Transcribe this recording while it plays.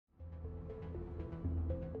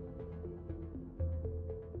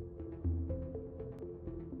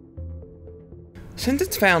Since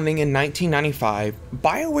its founding in 1995,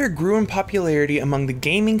 Bioware grew in popularity among the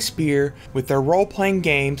gaming sphere with their role-playing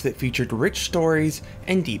games that featured rich stories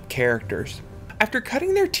and deep characters. After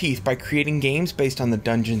cutting their teeth by creating games based on the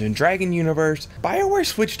Dungeons & Dragons universe, Bioware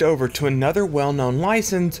switched over to another well-known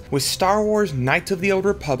license with Star Wars Knights of the Old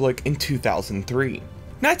Republic in 2003.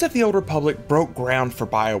 Knights of the Old Republic broke ground for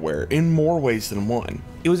Bioware in more ways than one.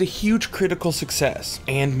 It was a huge critical success,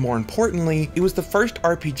 and more importantly, it was the first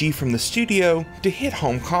RPG from the studio to hit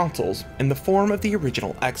home consoles in the form of the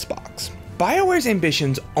original Xbox. Bioware's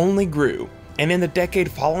ambitions only grew, and in the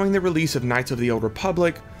decade following the release of Knights of the Old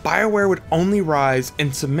Republic, Bioware would only rise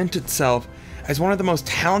and cement itself as one of the most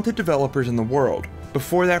talented developers in the world,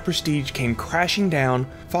 before that prestige came crashing down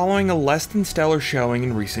following a less than stellar showing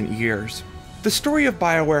in recent years. The story of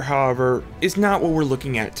Bioware, however, is not what we're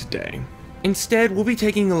looking at today. Instead, we'll be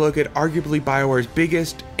taking a look at arguably Bioware's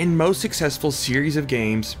biggest and most successful series of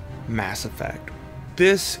games, Mass Effect.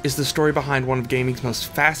 This is the story behind one of gaming's most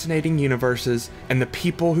fascinating universes and the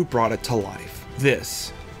people who brought it to life.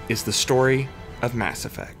 This is the story of Mass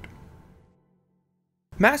Effect.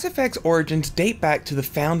 Mass Effect's origins date back to the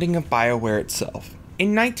founding of Bioware itself.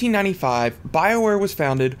 In 1995, Bioware was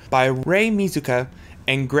founded by Ray Mizuka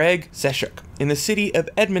and Greg Zeshuk in the city of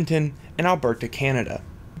Edmonton in Alberta, Canada.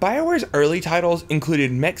 Bioware's early titles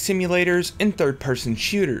included mech simulators and third-person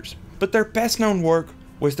shooters, but their best-known work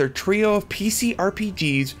was their trio of PC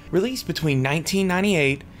RPGs released between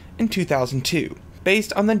 1998 and 2002,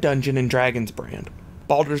 based on the Dungeons & Dragons brand.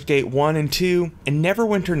 Baldur's Gate 1 and 2 and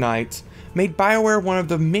Neverwinter Nights made Bioware one of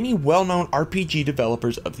the many well-known RPG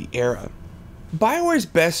developers of the era. Bioware's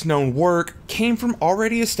best-known work came from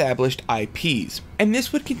already established IPs, and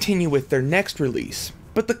this would continue with their next release,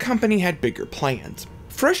 but the company had bigger plans.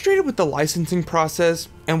 Frustrated with the licensing process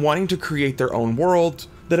and wanting to create their own worlds,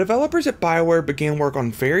 the developers at Bioware began work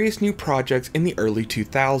on various new projects in the early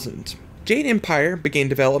 2000s. Jade Empire began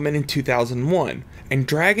development in 2001, and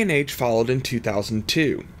Dragon Age followed in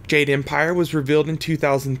 2002. Jade Empire was revealed in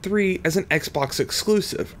 2003 as an Xbox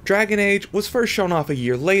exclusive. Dragon Age was first shown off a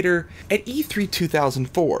year later at E3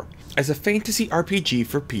 2004 as a fantasy RPG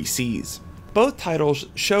for PCs. Both titles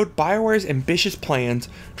showed Bioware's ambitious plans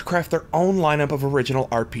to craft their own lineup of original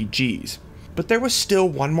RPGs, but there was still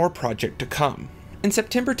one more project to come. In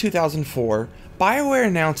September 2004, Bioware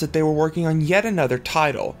announced that they were working on yet another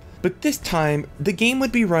title, but this time the game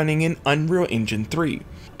would be running in Unreal Engine 3,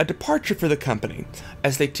 a departure for the company,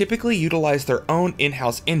 as they typically utilize their own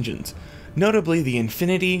in-house engines, notably the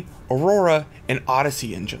Infinity, Aurora, and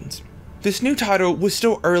Odyssey engines. This new title was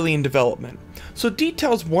still early in development, so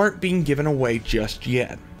details weren't being given away just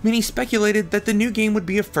yet. Many speculated that the new game would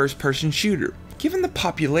be a first-person shooter, given the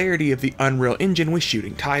popularity of the Unreal Engine with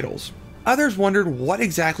shooting titles. Others wondered what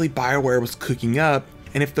exactly Bioware was cooking up,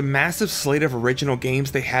 and if the massive slate of original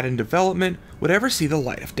games they had in development would ever see the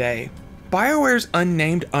light of day. Bioware's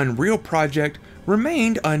unnamed Unreal project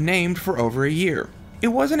remained unnamed for over a year. It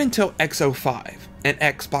wasn't until X05, an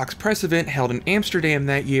Xbox press event held in Amsterdam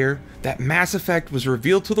that year, that Mass Effect was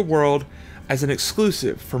revealed to the world as an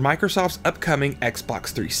exclusive for Microsoft's upcoming Xbox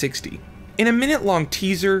 360. In a minute-long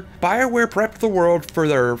teaser, Bioware prepped the world for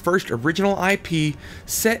their first original IP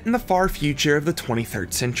set in the far future of the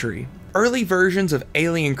 23rd century. Early versions of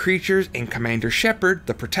alien creatures and Commander Shepard,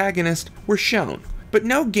 the protagonist, were shown, but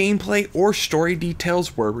no gameplay or story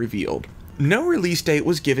details were revealed. No release date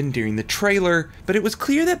was given during the trailer, but it was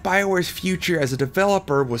clear that Bioware's future as a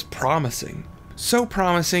developer was promising. So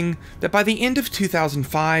promising that by the end of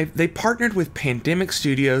 2005, they partnered with Pandemic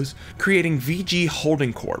Studios, creating VG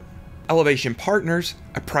Holding Corp. Elevation Partners,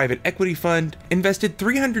 a private equity fund, invested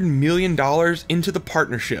 $300 million into the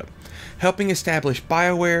partnership, helping establish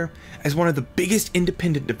Bioware as one of the biggest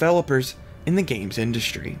independent developers in the games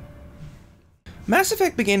industry. Mass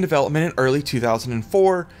Effect began development in early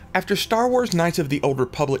 2004 after Star Wars Knights of the Old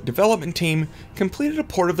Republic development team completed a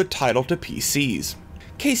port of the title to PCs.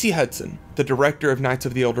 Casey Hudson, the director of Knights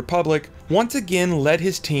of the Old Republic, once again led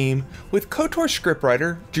his team, with KOTOR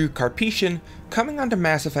scriptwriter Drew Karpyshyn coming onto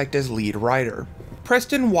Mass Effect as lead writer.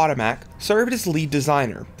 Preston Wadamak served as lead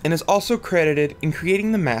designer and is also credited in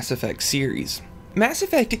creating the Mass Effect series. Mass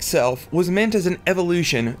Effect itself was meant as an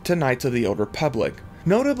evolution to Knights of the Old Republic,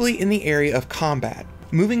 notably in the area of combat,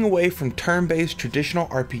 moving away from turn-based traditional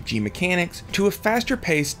RPG mechanics to a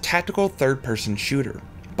faster-paced tactical third-person shooter.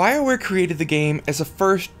 Bioware created the game as a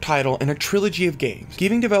first title in a trilogy of games,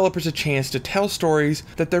 giving developers a chance to tell stories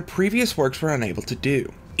that their previous works were unable to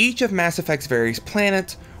do. Each of Mass Effect's various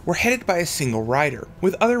planets were headed by a single writer,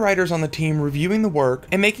 with other writers on the team reviewing the work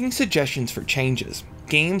and making suggestions for changes.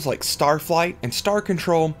 Games like Starflight and Star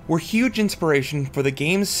Control were huge inspiration for the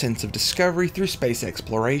game's sense of discovery through space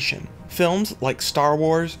exploration. Films like Star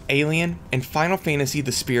Wars, Alien, and Final Fantasy: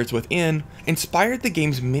 The Spirits Within inspired the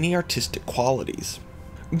game's many artistic qualities.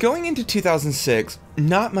 Going into 2006,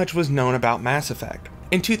 not much was known about Mass Effect.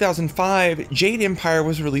 In 2005, Jade Empire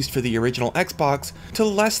was released for the original Xbox to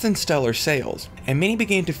less than stellar sales, and many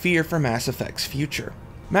began to fear for Mass Effect's future.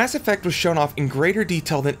 Mass Effect was shown off in greater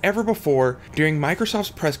detail than ever before during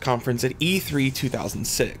Microsoft's press conference at E3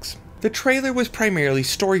 2006. The trailer was primarily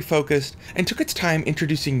story-focused and took its time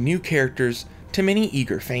introducing new characters to many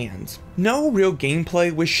eager fans. No real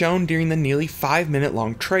gameplay was shown during the nearly 5-minute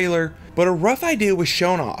long trailer, but a rough idea was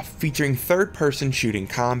shown off featuring third-person shooting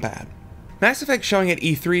combat. Mass Effect showing at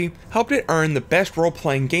E3 helped it earn the Best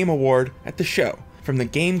Role-Playing Game Award at the show from the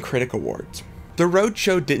Game Critic Awards. The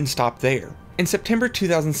roadshow didn't stop there. In September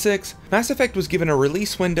 2006, Mass Effect was given a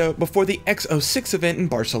release window before the X06 event in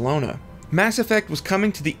Barcelona. Mass Effect was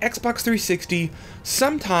coming to the Xbox 360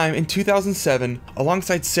 sometime in 2007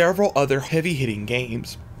 alongside several other heavy-hitting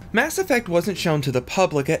games. Mass Effect wasn't shown to the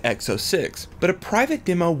public at X06, but a private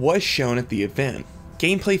demo was shown at the event.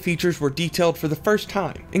 Gameplay features were detailed for the first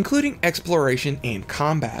time, including exploration and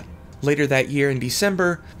combat. Later that year in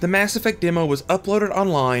December, the Mass Effect demo was uploaded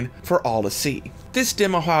online for all to see. This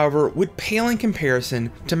demo, however, would pale in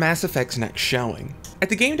comparison to Mass Effect's next showing. At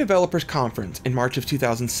the Game Developers Conference in March of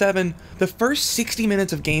 2007, the first 60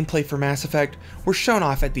 minutes of gameplay for Mass Effect were shown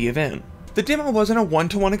off at the event. The demo wasn't a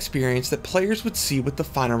one-to-one experience that players would see with the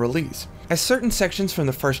final release, as certain sections from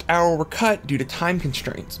the first hour were cut due to time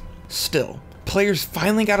constraints. Still, players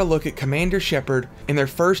finally got a look at Commander Shepard in their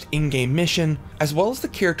first in-game mission, as well as the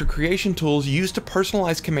character creation tools used to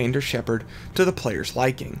personalize Commander Shepard to the player's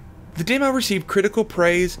liking. The demo received critical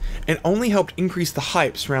praise and only helped increase the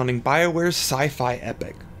hype surrounding Bioware's sci-fi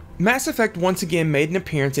epic. Mass Effect once again made an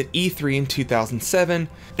appearance at E3 in 2007,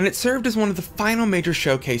 and it served as one of the final major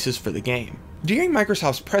showcases for the game. During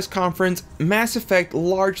Microsoft's press conference, Mass Effect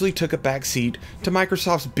largely took a backseat to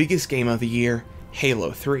Microsoft's biggest game of the year,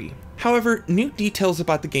 Halo 3. However, new details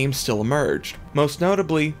about the game still emerged. Most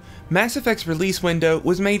notably, Mass Effect's release window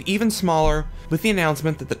was made even smaller with the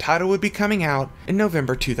announcement that the title would be coming out in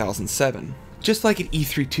November 2007. Just like at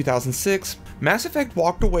E3 2006, Mass Effect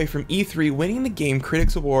walked away from E3 winning the Game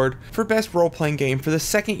Critics Award for Best Role-Playing Game for the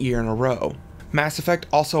second year in a row. Mass Effect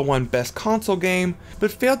also won Best Console Game,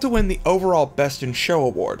 but failed to win the overall Best in Show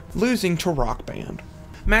award, losing to Rock Band.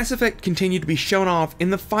 Mass Effect continued to be shown off in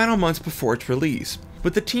the final months before its release,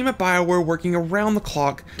 with the team at Bioware working around the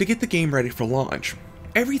clock to get the game ready for launch.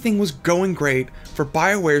 Everything was going great for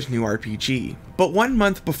Bioware's new RPG, but 1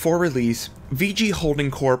 month before release, VG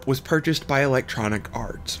Holding Corp was purchased by Electronic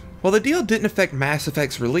Arts. While the deal didn't affect Mass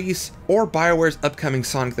Effect's release, or Bioware's upcoming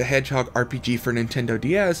Sonic the Hedgehog RPG for Nintendo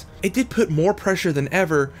DS, it did put more pressure than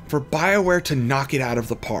ever for Bioware to knock it out of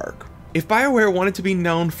the park. If Bioware wanted to be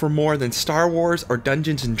known for more than Star Wars or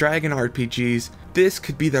Dungeons & Dragons RPGs, this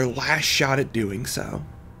could be their last shot at doing so.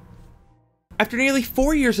 After nearly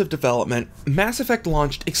 4 years of development, Mass Effect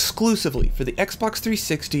launched exclusively for the Xbox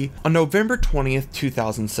 360 on November 20th,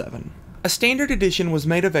 2007. A standard edition was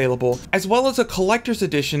made available, as well as a collector's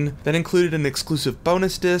edition that included an exclusive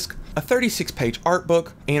bonus disc, a 36-page art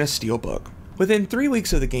book, and a steelbook. Within 3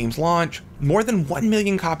 weeks of the game's launch, more than 1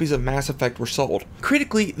 million copies of Mass Effect were sold.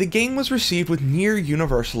 Critically, the game was received with near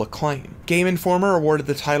universal acclaim. Game Informer awarded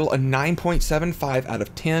the title a 9.75 out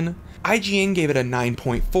of 10, IGN gave it a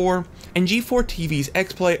 9.4, and G4 TV's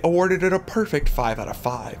XPlay awarded it a perfect 5 out of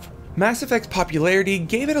 5. Mass Effect's popularity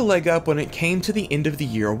gave it a leg up when it came to the end of the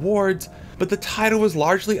year awards, but the title was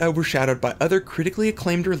largely overshadowed by other critically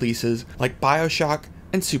acclaimed releases like BioShock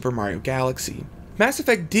and Super Mario Galaxy. Mass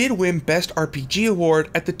Effect did win Best RPG Award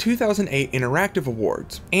at the 2008 Interactive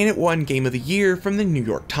Awards, and it won Game of the Year from the New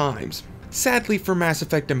York Times. Sadly for Mass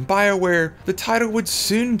Effect and Bioware, the title would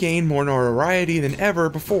soon gain more notoriety than ever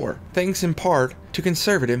before, thanks in part to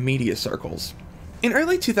conservative media circles. In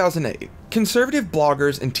early 2008, conservative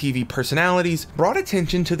bloggers and TV personalities brought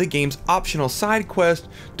attention to the game's optional side quest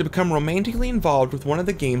to become romantically involved with one of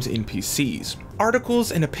the game's NPCs.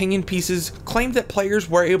 Articles and opinion pieces claimed that players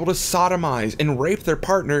were able to sodomize and rape their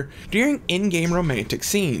partner during in-game romantic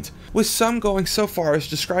scenes, with some going so far as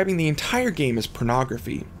describing the entire game as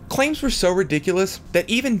pornography. Claims were so ridiculous that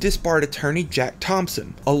even disbarred attorney Jack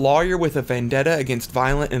Thompson, a lawyer with a vendetta against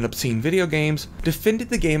violent and obscene video games, defended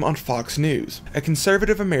the game on Fox News, a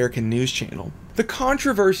conservative American news channel. The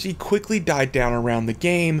controversy quickly died down around the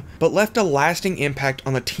game, but left a lasting impact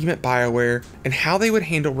on the team at Bioware and how they would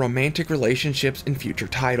handle romantic relationships in future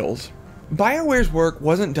titles. Bioware's work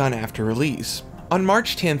wasn't done after release. On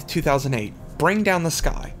March 10, 2008, Bring Down the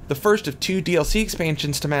Sky, the first of 2 DLC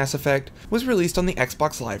expansions to Mass Effect, was released on the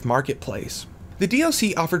Xbox Live Marketplace. The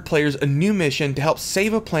DLC offered players a new mission to help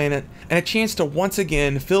save a planet and a chance to once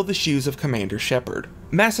again fill the shoes of Commander Shepard.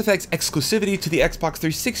 Mass Effect's exclusivity to the Xbox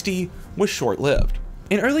 360 was short-lived.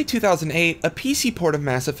 In early 2008, a PC port of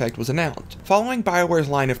Mass Effect was announced, following Bioware's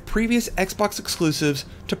line of previous Xbox exclusives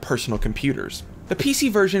to personal computers. The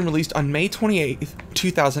PC version released on May 28,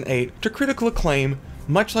 2008 to critical acclaim,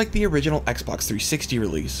 much like the original Xbox 360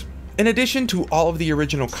 release. In addition to all of the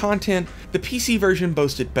original content, the PC version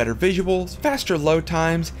boasted better visuals, faster load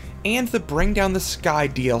times, and the Bring Down the Sky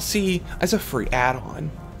DLC as a free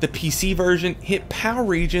add-on. The PC version hit PAL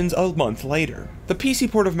regions a month later. The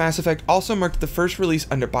PC port of Mass Effect also marked the first release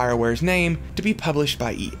under Bioware's name to be published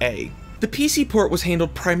by EA. The PC port was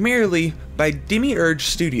handled primarily by Demiurge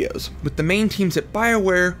Studios, with the main teams at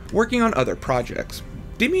Bioware working on other projects.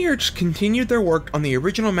 Demiurge continued their work on the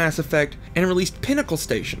original Mass Effect and released Pinnacle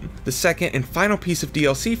Station, the second and final piece of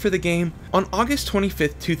DLC for the game, on August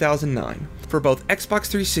 25, 2009, for both Xbox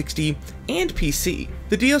 360 and PC.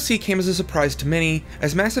 The DLC came as a surprise to many,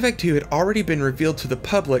 as Mass Effect 2 had already been revealed to the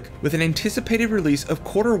public with an anticipated release of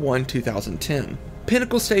Q1 2010.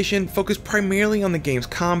 Pinnacle Station focused primarily on the game's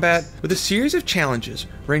combat, with a series of challenges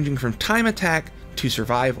ranging from time attack to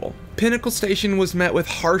survival. Pinnacle Station was met with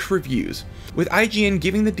harsh reviews, with IGN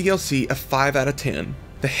giving the DLC a 5 out of 10.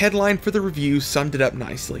 The headline for the review summed it up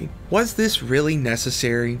nicely. Was this really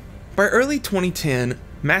necessary? By early 2010,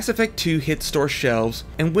 Mass Effect 2 hit store shelves,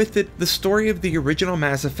 and with it, the story of the original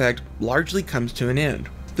Mass Effect largely comes to an end.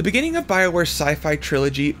 The beginning of Bioware's sci-fi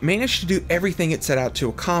trilogy managed to do everything it set out to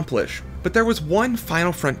accomplish, but there was one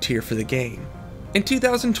final frontier for the game. In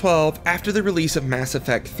 2012, after the release of Mass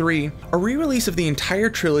Effect 3, a re-release of the entire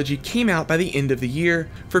trilogy came out by the end of the year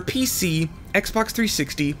for PC, Xbox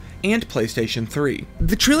 360, and PlayStation 3.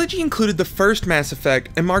 The trilogy included the first Mass Effect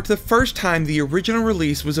and marked the first time the original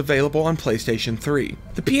release was available on PlayStation 3.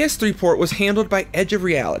 The PS3 port was handled by Edge of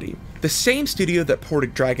Reality, the same studio that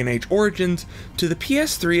ported Dragon Age Origins to the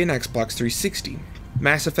PS3 and Xbox 360.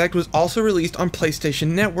 Mass Effect was also released on PlayStation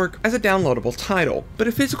Network as a downloadable title, but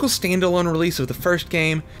a physical standalone release of the first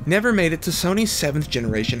game never made it to Sony's 7th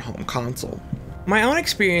generation home console. My own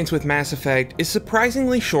experience with Mass Effect is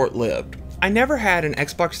surprisingly short-lived. I never had an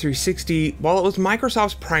Xbox 360 while it was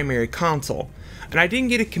Microsoft's primary console, and I didn't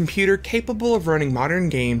get a computer capable of running modern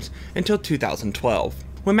games until 2012.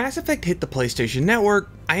 When Mass Effect hit the PlayStation Network,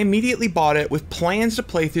 I immediately bought it with plans to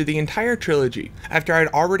play through the entire trilogy after I had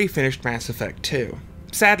already finished Mass Effect 2.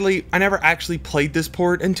 Sadly, I never actually played this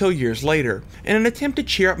port until years later, in an attempt to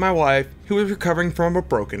cheer up my wife, who was recovering from a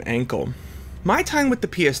broken ankle. My time with the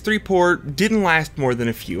PS3 port didn't last more than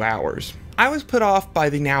a few hours. I was put off by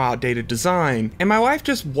the now outdated design, and my wife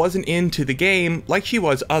just wasn't into the game like she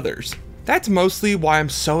was others. That's mostly why I'm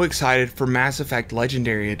so excited for Mass Effect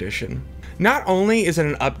Legendary Edition. Not only is it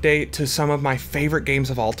an update to some of my favorite games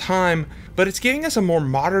of all time, but it's giving us a more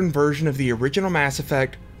modern version of the original Mass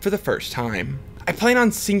Effect for the first time. I plan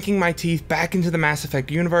on sinking my teeth back into the Mass Effect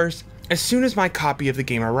universe as soon as my copy of the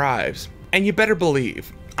game arrives, and you better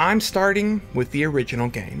believe, I'm starting with the original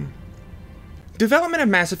game. Development of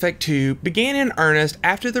Mass Effect 2 began in earnest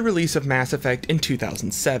after the release of Mass Effect in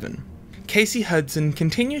 2007. Casey Hudson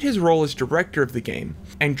continued his role as director of the game,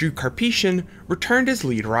 and Drew Karpyshyn returned as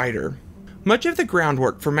lead writer. Much of the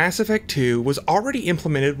groundwork for Mass Effect 2 was already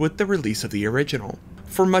implemented with the release of the original.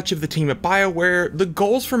 For much of the team at Bioware, the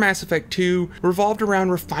goals for Mass Effect 2 revolved around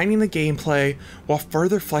refining the gameplay while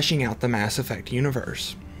further fleshing out the Mass Effect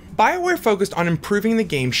universe. Bioware focused on improving the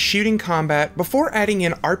game's shooting combat before adding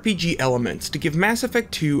in RPG elements to give Mass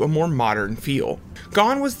Effect 2 a more modern feel.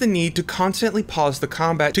 Gone was the need to constantly pause the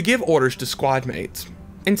combat to give orders to squad mates.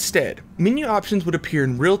 Instead, menu options would appear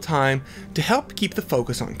in real time to help keep the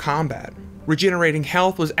focus on combat. Regenerating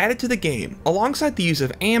health was added to the game, alongside the use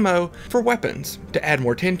of ammo for weapons, to add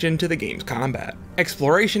more tension to the game's combat.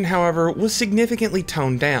 Exploration, however, was significantly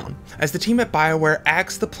toned down, as the team at Bioware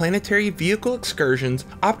axed the planetary vehicle excursions,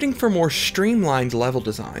 opting for more streamlined level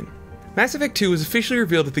design. Mass Effect 2 was officially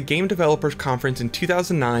revealed at the Game Developers Conference in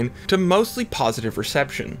 2009 to mostly positive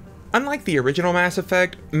reception. Unlike the original Mass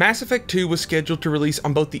Effect 2 was scheduled to release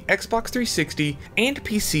on both the Xbox 360 and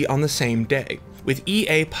PC on the same day, with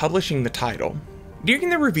EA publishing the title. During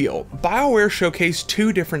the reveal, Bioware showcased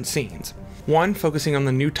 2 different scenes, one focusing on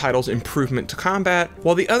the new title's improvement to combat,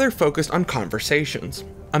 while the other focused on conversations.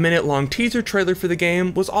 A minute-long teaser trailer for the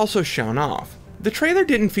game was also shown off. The trailer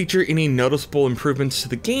didn't feature any noticeable improvements to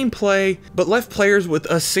the gameplay, but left players with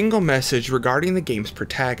a single message regarding the game's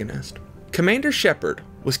protagonist. Commander Shepard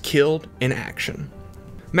was killed in action.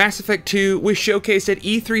 Mass Effect 2 was showcased at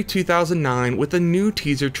E3 2009 with a new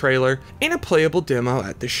teaser trailer and a playable demo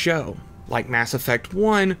at the show. Like Mass Effect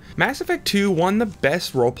 1, Mass Effect 2 won the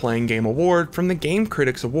Best Role-Playing Game Award from the Game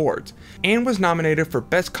Critics Awards, and was nominated for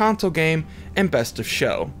Best Console Game and Best of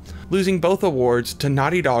Show, losing both awards to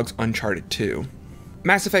Naughty Dog's Uncharted 2.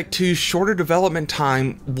 Mass Effect 2's shorter development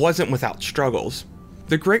time wasn't without struggles.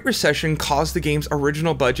 The Great Recession caused the game's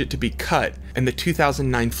original budget to be cut, and the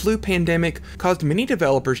 2009 flu pandemic caused many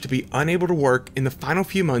developers to be unable to work in the final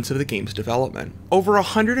few months of the game's development. Over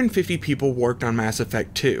 150 people worked on Mass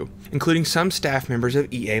Effect 2, including some staff members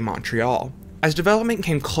of EA Montreal. As development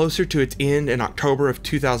came closer to its end in October of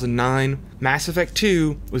 2009, Mass Effect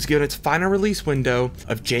 2 was given its final release window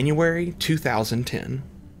of January 2010.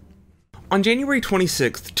 On January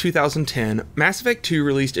 26, 2010, Mass Effect 2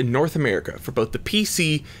 released in North America for both the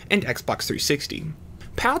PC and Xbox 360.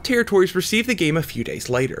 PAL Territories received the game a few days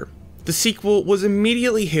later. The sequel was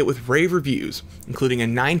immediately hit with rave reviews, including a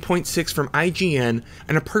 9.6 from IGN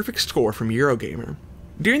and a perfect score from Eurogamer.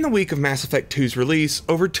 During the week of Mass Effect 2's release,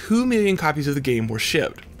 over 2 million copies of the game were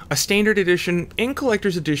shipped. A standard edition and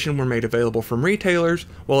collector's edition were made available from retailers,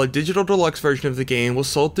 while a digital deluxe version of the game was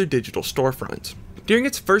sold through digital storefronts. During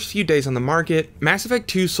its first few days on the market, Mass Effect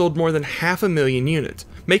 2 sold more than 500,000 units,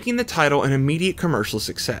 making the title an immediate commercial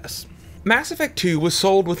success. Mass Effect 2 was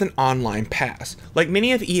sold with an online pass, like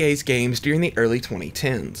many of EA's games during the early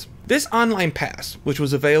 2010s. This online pass, which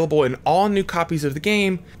was available in all new copies of the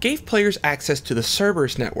game, gave players access to the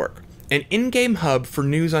Cerberus Network, an in-game hub for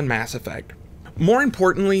news on Mass Effect. More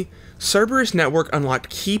importantly, Cerberus Network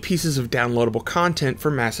unlocked key pieces of downloadable content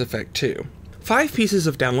for Mass Effect 2. 5 pieces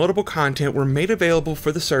of downloadable content were made available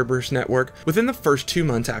for the Cerberus Network within the first 2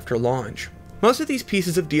 months after launch. Most of these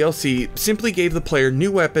pieces of DLC simply gave the player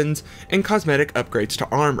new weapons and cosmetic upgrades to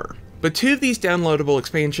armor, but 2 of these downloadable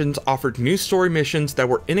expansions offered new story missions that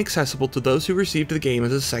were inaccessible to those who received the game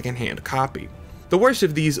as a second-hand copy. The worst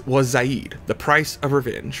of these was Zaid, The Price of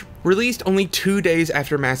Revenge. Released only 2 days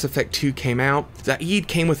after Mass Effect 2 came out, Zaid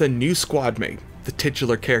came with a new squad mate, the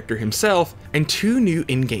titular character himself, and 2 new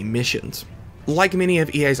in-game missions. Like many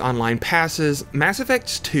of EA's online passes, Mass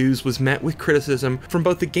Effect 2's was met with criticism from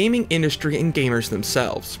both the gaming industry and gamers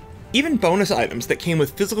themselves. Even bonus items that came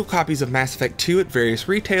with physical copies of Mass Effect 2 at various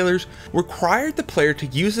retailers required the player to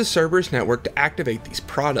use the Cerberus Network to activate these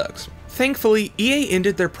products. Thankfully, EA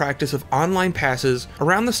ended their practice of online passes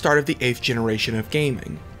around the start of the 8th generation of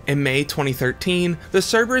gaming. In May 2013, the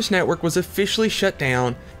Cerberus Network was officially shut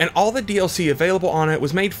down, and all the DLC available on it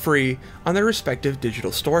was made free on their respective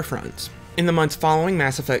digital storefronts. In the months following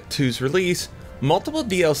Mass Effect 2's release, multiple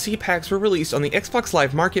DLC packs were released on the Xbox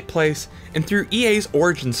Live Marketplace and through EA's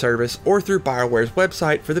Origin service or through Bioware's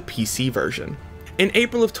website for the PC version. In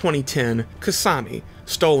April of 2010, Kasami,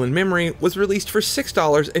 Stolen Memory was released for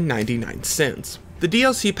 $6.99. The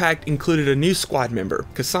DLC pack included a new squad member,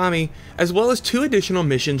 Kasami, as well as 2 additional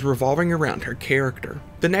missions revolving around her character.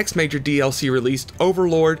 The next major DLC released,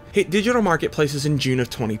 Overlord, hit digital marketplaces in June of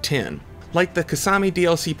 2010. Like the Kasami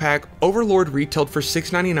DLC pack, Overlord retailed for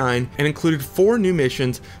 $6.99 and included 4 new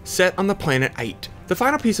missions set on the planet 8. The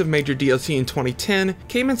final piece of major DLC in 2010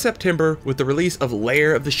 came in September with the release of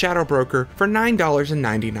Lair of the Shadow Broker for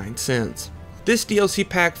 $9.99. This DLC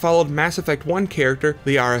pack followed Mass Effect 1 character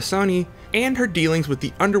Liara Sony and her dealings with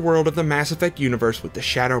the underworld of the Mass Effect universe with the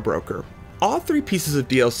Shadow Broker. All 3 pieces of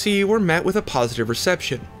DLC were met with a positive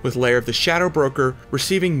reception, with Lair of the Shadow Broker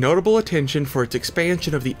receiving notable attention for its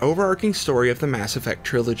expansion of the overarching story of the Mass Effect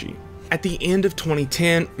trilogy. At the end of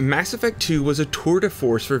 2010, Mass Effect 2 was a tour de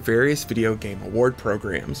force for various video game award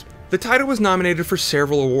programs. The title was nominated for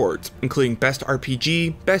several awards, including Best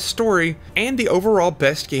RPG, Best Story, and the overall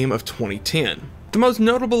Best Game of 2010. The most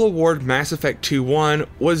notable award Mass Effect 2 won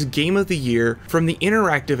was Game of the Year from the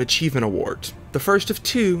Interactive Achievement Awards, the first of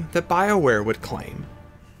 2 that Bioware would claim.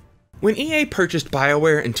 When EA purchased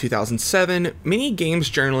Bioware in 2007, many games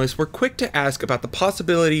journalists were quick to ask about the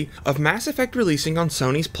possibility of Mass Effect releasing on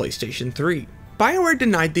Sony's PlayStation 3. Bioware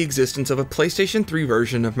denied the existence of a PlayStation 3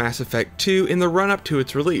 version of Mass Effect 2 in the run-up to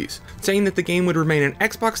its release, saying that the game would remain an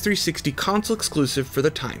Xbox 360 console exclusive for the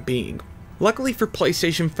time being. Luckily for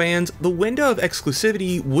PlayStation fans, the window of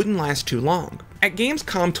exclusivity wouldn't last too long. At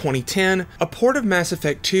Gamescom 2010, a port of Mass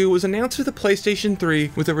Effect 2 was announced for the PlayStation 3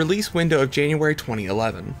 with a release window of January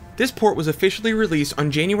 2011. This port was officially released on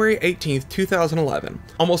January 18, 2011,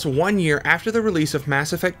 almost 1 year after the release of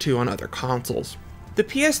Mass Effect 2 on other consoles. The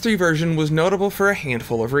PS3 version was notable for a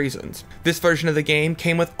handful of reasons. This version of the game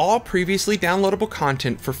came with all previously downloadable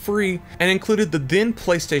content for free and included the then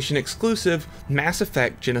PlayStation exclusive Mass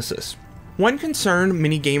Effect Genesis. One concern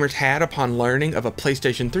many gamers had upon learning of a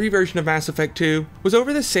PlayStation 3 version of Mass Effect 2 was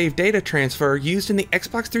over the save data transfer used in the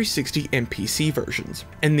Xbox 360 and PC versions.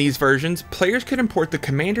 In these versions, players could import the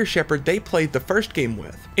Commander Shepard they played the first game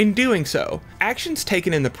with. In doing so, actions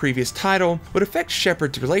taken in the previous title would affect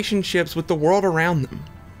Shepard's relationships with the world around them.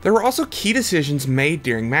 There were also key decisions made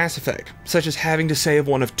during Mass Effect, such as having to save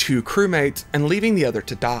one of 2 crewmates and leaving the other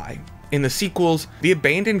to die. In the sequels, the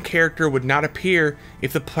abandoned character would not appear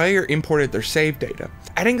if the player imported their save data,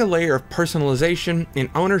 adding a layer of personalization and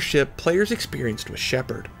ownership players experienced with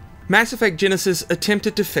Shepard. Mass Effect Genesis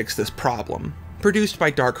attempted to fix this problem. Produced by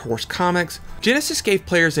Dark Horse Comics, Genesis gave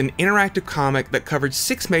players an interactive comic that covered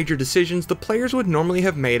 6 major decisions the players would normally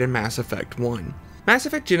have made in Mass Effect 1. Mass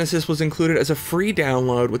Effect Genesis was included as a free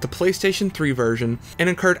download with the PlayStation 3 version and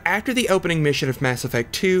occurred after the opening mission of Mass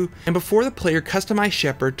Effect 2 and before the player customized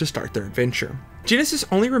Shepard to start their adventure. Genesis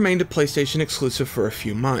only remained a PlayStation exclusive for a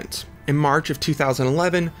few months. In March of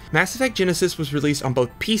 2011, Mass Effect Genesis was released on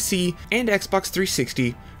both PC and Xbox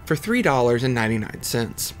 360 for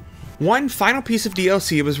 $3.99. One final piece of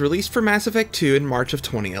DLC was released for Mass Effect 2 in March of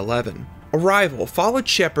 2011. Arrival followed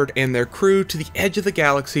Shepard and their crew to the edge of the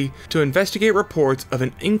galaxy to investigate reports of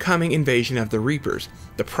an incoming invasion of the Reapers,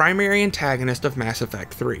 the primary antagonist of Mass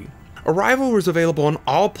Effect 3. Arrival was available on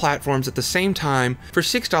all platforms at the same time for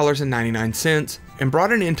 $6.99 and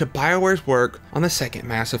brought an end to Bioware's work on the second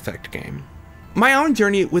Mass Effect game. My own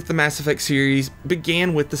journey with the Mass Effect series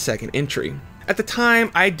began with the second entry. At the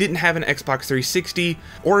time, I didn't have an Xbox 360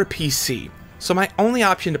 or a PC, so my only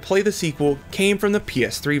option to play the sequel came from the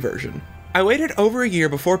PS3 version. I waited over a year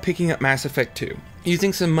before picking up Mass Effect 2,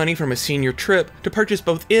 using some money from a senior trip to purchase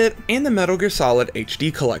both it and the Metal Gear Solid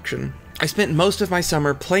HD collection. I spent most of my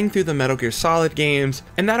summer playing through the Metal Gear Solid games,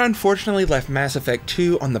 and that unfortunately left Mass Effect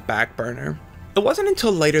 2 on the back burner. It wasn't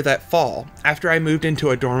until later that fall, after I moved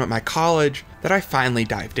into a dorm at my college, that I finally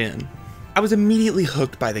dived in. I was immediately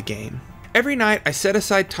hooked by the game. Every night I set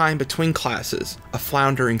aside time between classes, a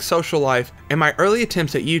floundering social life, and my early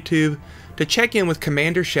attempts at YouTube to check in with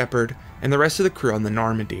Commander Shepard and the rest of the crew on the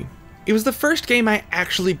Normandy. It was the first game I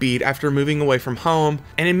actually beat after moving away from home,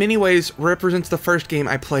 and in many ways represents the first game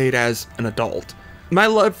I played as an adult. My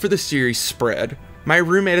love for the series spread. My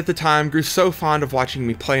roommate at the time grew so fond of watching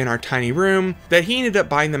me play in our tiny room that he ended up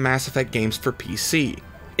buying the Mass Effect games for PC.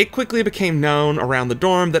 It quickly became known around the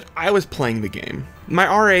dorm that I was playing the game. My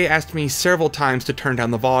RA asked me several times to turn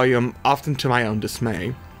down the volume, often to my own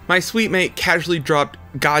dismay. My suite mate casually dropped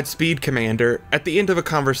 "Godspeed, Commander" at the end of a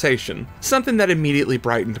conversation, something that immediately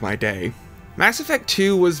brightened my day. Mass Effect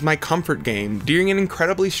 2 was my comfort game during an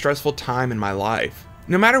incredibly stressful time in my life.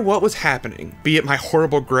 No matter what was happening, be it my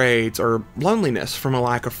horrible grades or loneliness from a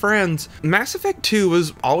lack of friends, Mass Effect 2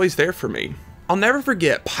 was always there for me. I'll never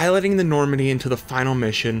forget piloting the Normandy into the final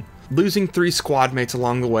mission, losing 3 squad mates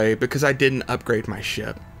along the way because I didn't upgrade my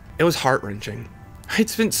ship. It was heart-wrenching. I'd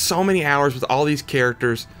spent so many hours with all these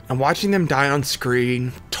characters, and watching them die on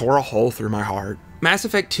screen tore a hole through my heart. Mass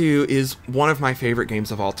Effect 2 is one of my favorite games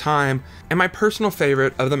of all time, and my personal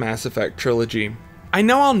favorite of the Mass Effect trilogy. I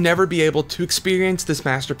know I'll never be able to experience this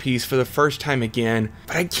masterpiece for the first time again,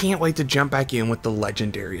 but I can't wait to jump back in with the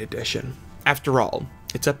Legendary Edition. After all,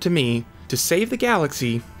 it's up to me to save the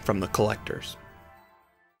galaxy from the collectors.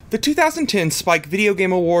 The 2010 Spike Video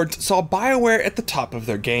Game Awards saw Bioware at the top of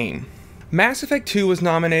their game. Mass Effect 2 was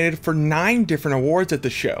nominated for 9 different awards at the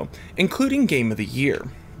show, including Game of the Year.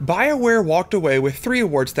 Bioware walked away with 3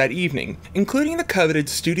 awards that evening, including the coveted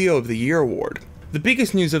Studio of the Year award. The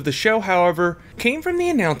biggest news of the show, however, came from the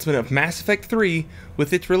announcement of Mass Effect 3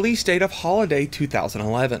 with its release date of holiday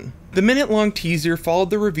 2011. The minute-long teaser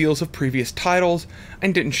followed the reveals of previous titles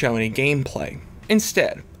and didn't show any gameplay.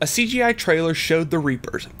 Instead, a CGI trailer showed the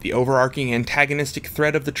Reapers, the overarching antagonistic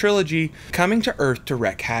threat of the trilogy, coming to Earth to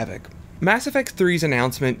wreak havoc. Mass Effect 3's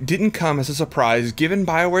announcement didn't come as a surprise given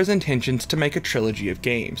Bioware's intentions to make a trilogy of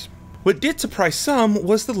games. What did surprise some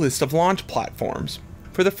was the list of launch platforms.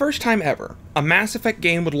 For the first time ever, a Mass Effect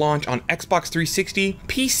game would launch on Xbox 360,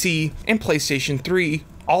 PC, and PlayStation 3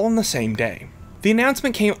 all on the same day. The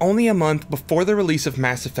announcement came only a month before the release of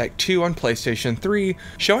Mass Effect 2 on PlayStation 3,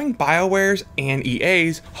 showing Bioware's and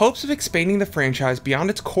EA's hopes of expanding the franchise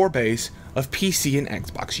beyond its core base of PC and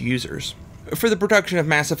Xbox users. For the production of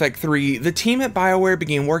Mass Effect 3, the team at Bioware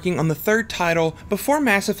began working on the third title before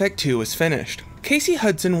Mass Effect 2 was finished. Casey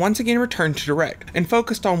Hudson once again returned to direct, and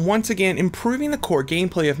focused on once again improving the core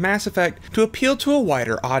gameplay of Mass Effect to appeal to a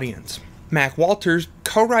wider audience. Mac Walters,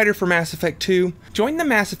 co-writer for Mass Effect 2, joined the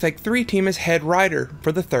Mass Effect 3 team as head writer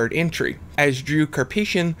for the third entry, as Drew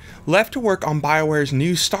Karpyshyn left to work on Bioware's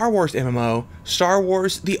new Star Wars MMO, Star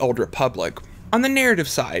Wars: The Old Republic. On the narrative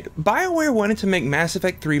side, Bioware wanted to make Mass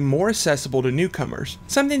Effect 3 more accessible to newcomers,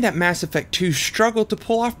 something that Mass Effect 2 struggled to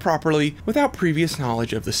pull off properly without previous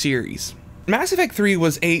knowledge of the series. Mass Effect 3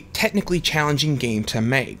 was a technically challenging game to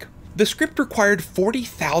make. The script required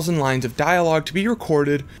 40,000 lines of dialogue to be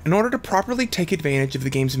recorded in order to properly take advantage of the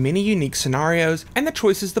game's many unique scenarios and the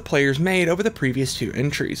choices the players made over the previous 2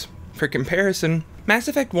 entries. For comparison, Mass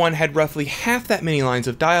Effect 1 had roughly half that many lines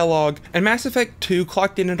of dialogue, and Mass Effect 2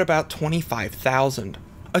 clocked in at about 25,000.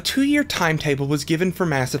 A 2-year timetable was given for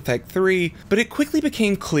Mass Effect 3, but it quickly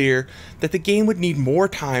became clear that the game would need more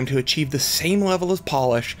time to achieve the same level of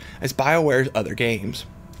polish as BioWare's other games.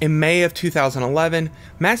 In May of 2011,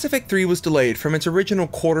 Mass Effect 3 was delayed from its original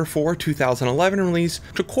Q4 2011 release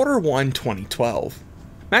to Q1 2012.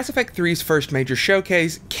 Mass Effect 3's first major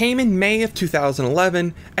showcase came in May of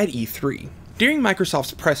 2011 at E3. During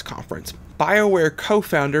Microsoft's press conference, BioWare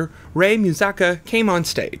co-founder Rei Miyazaki came on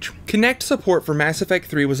stage. Kinect support for Mass Effect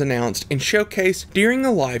 3 was announced and showcased during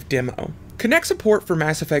a live demo. Kinect support for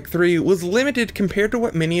Mass Effect 3 was limited compared to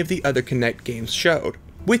what many of the other Kinect games showed.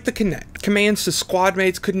 With the Kinect, commands to squad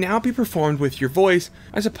mates could now be performed with your voice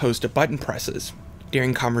as opposed to button presses.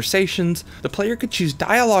 During conversations, the player could choose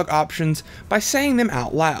dialogue options by saying them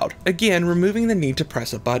out loud, again removing the need to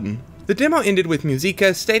press a button. The demo ended with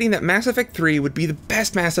Miyazaki stating that Mass Effect 3 would be the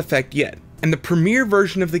best Mass Effect yet, and the premier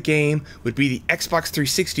version of the game would be the Xbox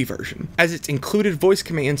 360 version, as its included voice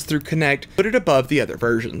commands through Kinect put it above the other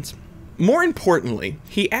versions. More importantly,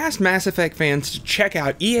 he asked Mass Effect fans to check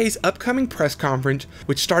out EA's upcoming press conference,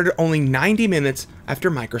 which started only 90 minutes after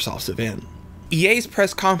Microsoft's event. EA's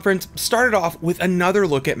press conference started off with another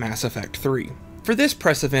look at Mass Effect 3. For this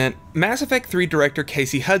press event, Mass Effect 3 director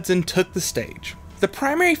Casey Hudson took the stage. The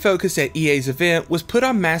primary focus at EA's event was put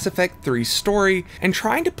on Mass Effect 3's story and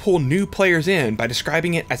trying to pull new players in by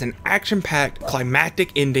describing it as an action-packed,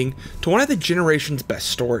 climactic ending to one of the generation's best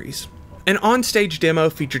stories. An on-stage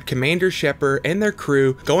demo featured Commander Shepard and their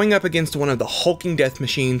crew going up against one of the hulking death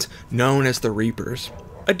machines known as the Reapers.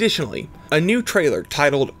 Additionally, a new trailer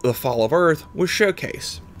titled The Fall of Earth was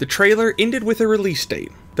showcased. The trailer ended with a release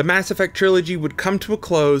date. The Mass Effect trilogy would come to a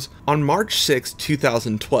close on March 6,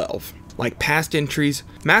 2012. Like past entries,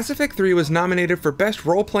 Mass Effect 3 was nominated for Best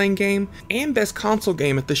Role-Playing Game and Best Console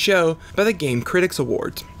Game at the show by the Game Critics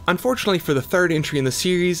Awards. Unfortunately for the third entry in the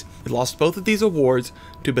series, it lost both of these awards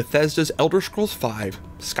to Bethesda's Elder Scrolls V: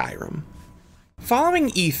 Skyrim. Following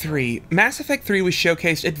E3, Mass Effect 3 was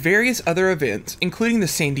showcased at various other events, including the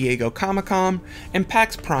San Diego Comic-Con and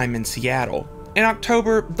PAX Prime in Seattle. In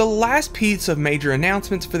October, the last piece of major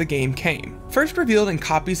announcements for the game came. First revealed in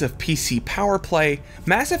copies of PC Power Play,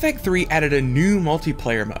 Mass Effect 3 added a new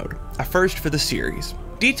multiplayer mode, a first for the series.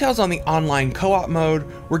 Details on the online co-op mode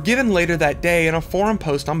were given later that day in a forum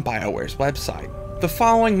post on BioWare's website. The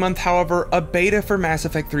following month, however, a beta for Mass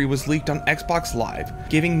Effect 3 was leaked on Xbox Live,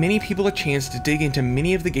 giving many people a chance to dig into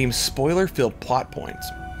many of the game's spoiler-filled plot points.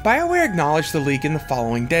 BioWare acknowledged the leak in the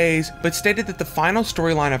following days, but stated that the final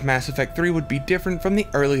storyline of Mass Effect 3 would be different from the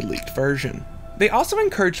early leaked version. They also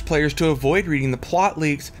encouraged players to avoid reading the plot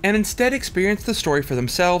leaks and instead experience the story for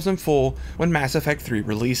themselves in full when Mass Effect 3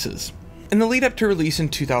 releases. In the lead up to release in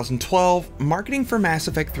 2012, marketing for Mass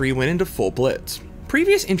Effect 3 went into full blitz.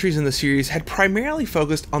 Previous entries in the series had primarily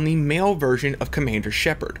focused on the male version of Commander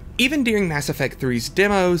Shepard. Even during Mass Effect 3's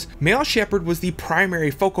demos, male Shepard was the primary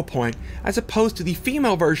focal point as opposed to the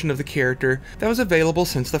female version of the character that was available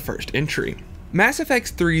since the first entry. Mass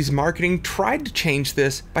Effect 3's marketing tried to change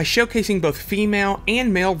this by showcasing both female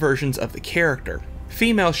and male versions of the character.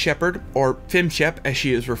 Female Shepard, or FemShep as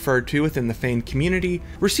she is referred to within the fan community,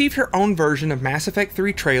 received her own version of Mass Effect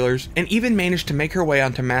 3 trailers and even managed to make her way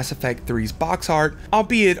onto Mass Effect 3's box art,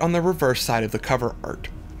 albeit on the reverse side of the cover art.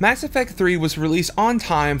 Mass Effect 3 was released on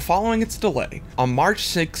time following its delay, on March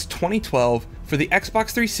 6, 2012 for the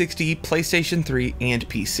Xbox 360, PlayStation 3, and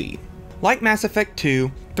PC. Like Mass Effect 2,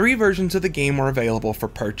 3 versions of the game were available for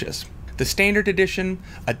purchase. The Standard Edition,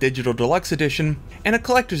 a Digital Deluxe Edition, and a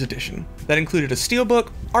Collector's Edition that included a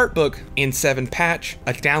Steelbook, Artbook, and 7 patch,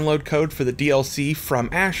 a download code for the DLC From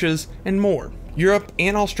Ashes, and more. Europe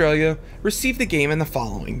and Australia received the game in the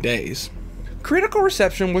following days. Critical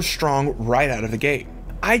reception was strong right out of the gate.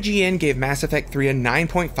 IGN gave Mass Effect 3 a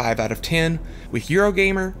 9.5 out of 10, with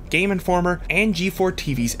Eurogamer, Game Informer, and G4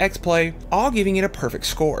 TV's XPlay all giving it a perfect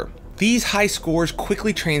score. These high scores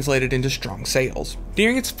quickly translated into strong sales.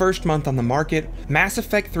 During its first month on the market, Mass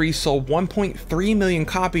Effect 3 sold 1.3 million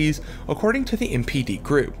copies according to the MPD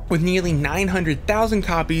Group, with nearly 900,000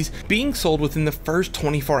 copies being sold within the first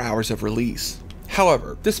 24 hours of release.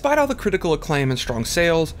 However, despite all the critical acclaim and strong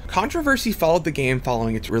sales, controversy followed the game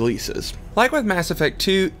following its releases. Like with Mass Effect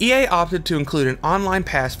 2, EA opted to include an online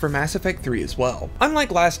pass for Mass Effect 3 as well.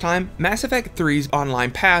 Unlike last time, Mass Effect 3's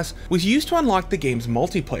online pass was used to unlock the game's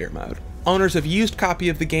multiplayer mode. Owners of a used copy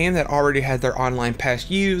of the game that already had their online pass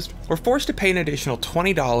used were forced to pay an additional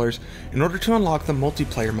 $20 in order to unlock the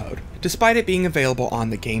multiplayer mode, despite it being available on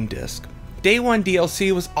the game disc. Day 1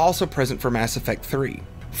 DLC was also present for Mass Effect 3.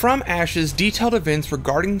 From Ashes detailed events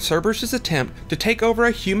regarding Cerberus' attempt to take over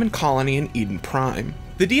a human colony in Eden Prime.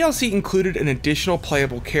 The DLC included an additional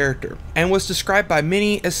playable character, and was described by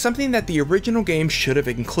many as something that the original game should have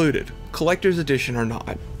included, collector's edition or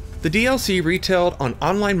not. The DLC retailed on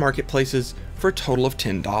online marketplaces for a total of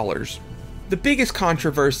 $10. The biggest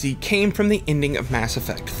controversy came from the ending of Mass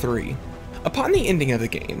Effect 3. Upon the ending of the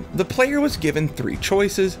game, the player was given 3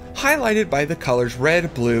 choices, highlighted by the colors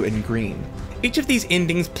red, blue, and green. Each of these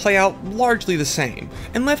endings play out largely the same,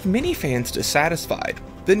 and left many fans dissatisfied.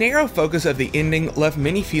 The narrow focus of the ending left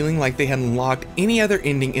many feeling like they had unlocked any other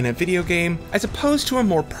ending in a video game, as opposed to a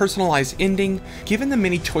more personalized ending, given the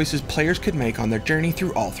many choices players could make on their journey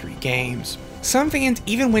through all 3 games. Some fans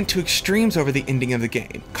even went to extremes over the ending of the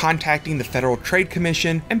game, contacting the Federal Trade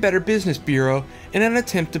Commission and Better Business Bureau in an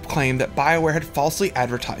attempt to claim that Bioware had falsely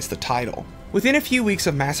advertised the title. Within a few weeks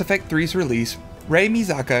of Mass Effect 3's release, Rei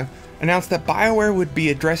Mizaka announced that Bioware would be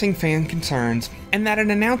addressing fan concerns, and that an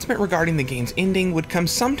announcement regarding the game's ending would come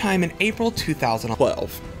sometime in April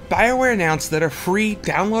 2012. Bioware announced that a free,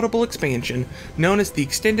 downloadable expansion, known as the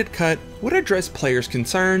Extended Cut, would address players'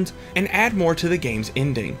 concerns and add more to the game's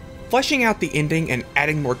ending. Fleshing out the ending and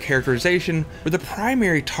adding more characterization were the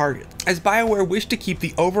primary targets, as Bioware wished to keep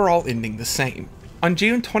the overall ending the same. On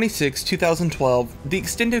June 26, 2012, the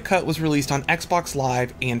Extended Cut was released on Xbox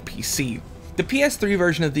Live and PC. The PS3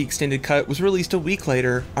 version of the Extended Cut was released a week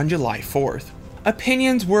later on July 4th.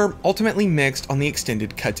 Opinions were ultimately mixed on the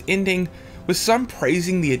Extended Cut's ending, with some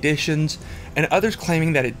praising the additions and others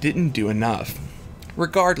claiming that it didn't do enough.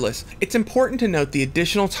 Regardless, it's important to note the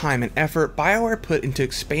additional time and effort Bioware put into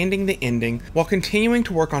expanding the ending while continuing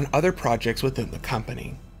to work on other projects within the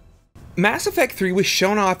company. Mass Effect 3 was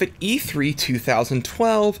shown off at E3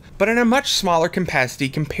 2012, but in a much smaller capacity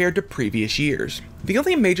compared to previous years. The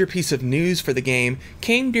only major piece of news for the game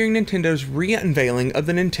came during Nintendo's re-unveiling of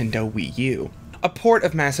the Nintendo Wii U. A port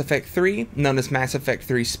of Mass Effect 3, known as Mass Effect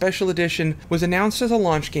 3 Special Edition, was announced as a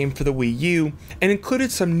launch game for the Wii U, and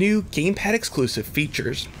included some new gamepad exclusive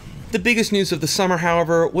features. The biggest news of the summer,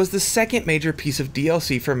 however, was the second major piece of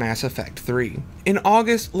DLC for Mass Effect 3. In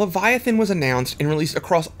August, Leviathan was announced and released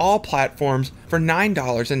across all platforms for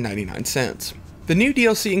 $9.99. The new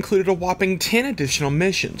DLC included a whopping 10 additional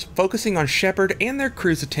missions, focusing on Shepard and their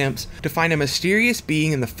crew's attempts to find a mysterious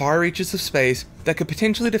being in the far reaches of space that could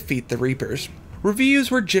potentially defeat the Reapers. Reviews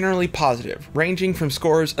were generally positive, ranging from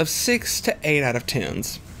scores of 6 to 8 out of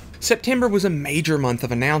 10s. September was a major month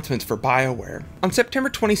of announcements for Bioware. On September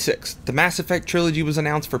 26th, the Mass Effect trilogy was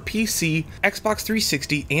announced for PC, Xbox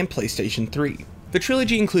 360, and PlayStation 3. The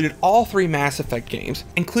trilogy included all 3 Mass Effect games,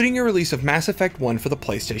 including a release of Mass Effect 1 for the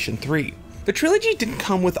PlayStation 3. The trilogy didn't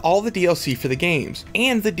come with all the DLC for the games,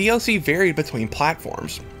 and the DLC varied between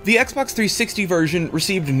platforms. The Xbox 360 version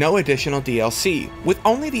received no additional DLC, with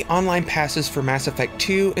only the online passes for Mass Effect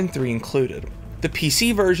 2 and 3 included. The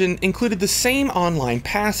PC version included the same online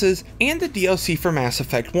passes and the DLC for Mass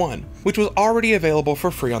Effect 1, which was already available for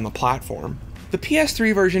free on the platform. The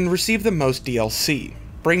PS3 version received the most DLC.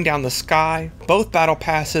 Bring Down the Sky, both battle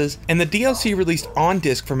passes, and the DLC released on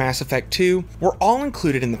disc for Mass Effect 2 were all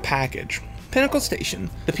included in the package. Pinnacle Station,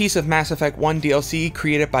 the piece of Mass Effect 1 DLC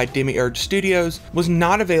created by Demiurge Studios, was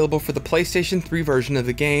not available for the PlayStation 3 version of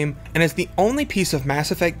the game, and is the only piece of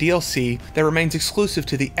Mass Effect DLC that remains exclusive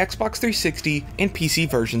to the Xbox 360 and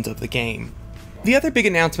PC versions of the game. The other big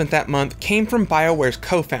announcement that month came from BioWare's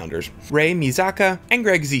co-founders, Rei Mizaka and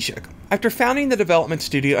Greg Zishek. After founding the development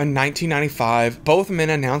studio in 1995, both men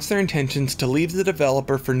announced their intentions to leave the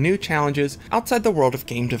developer for new challenges outside the world of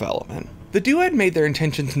game development. The duo had made their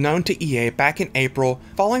intentions known to EA back in April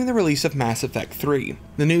following the release of Mass Effect 3.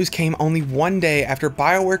 The news came only one day after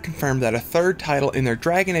BioWare confirmed that a third title in their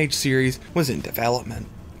Dragon Age series was in development.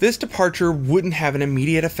 This departure wouldn't have an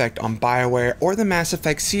immediate effect on BioWare or the Mass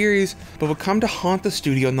Effect series, but would come to haunt the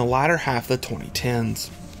studio in the latter half of the 2010s.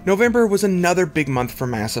 November was another big month for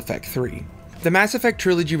Mass Effect 3. The Mass Effect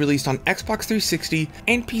trilogy released on Xbox 360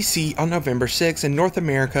 and PC on November 6 in North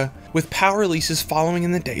America, with PAL releases following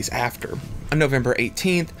in the days after. On November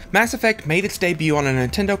 18th, Mass Effect made its debut on a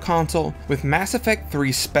Nintendo console with Mass Effect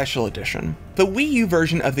 3 Special Edition. The Wii U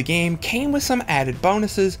version of the game came with some added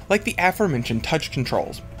bonuses like the aforementioned touch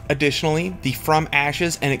controls. Additionally, the From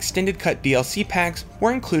Ashes and Extended Cut DLC packs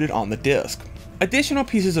were included on the disc. Additional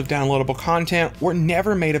pieces of downloadable content were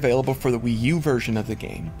never made available for the Wii U version of the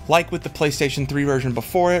game. Like with the PlayStation 3 version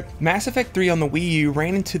before it, Mass Effect 3 on the Wii U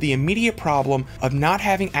ran into the immediate problem of not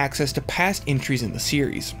having access to past entries in the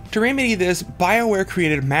series. To remedy this, Bioware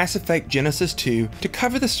created Mass Effect Genesis 2 to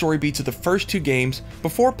cover the story beats of the first two games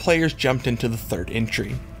before players jumped into the third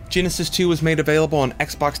entry. Genesis 2 was made available on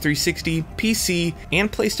Xbox 360, PC,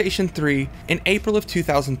 and PlayStation 3 in April of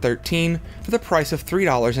 2013 for the price of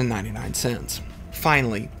 $3.99.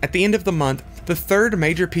 Finally, at the end of the month, the third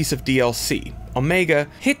major piece of DLC, Omega,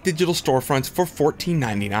 hit digital storefronts for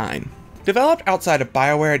 $14.99. Developed outside of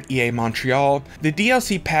Bioware at EA Montreal, the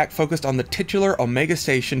DLC pack focused on the titular Omega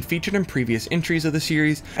Station featured in previous entries of the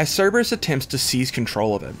series as Cerberus attempts to seize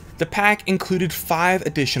control of it. The pack included 5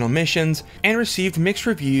 additional missions and received mixed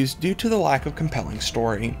reviews due to the lack of compelling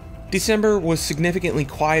story. December was significantly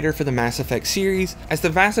quieter for the Mass Effect series as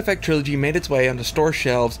the Mass Effect trilogy made its way onto store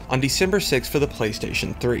shelves on December 6 for the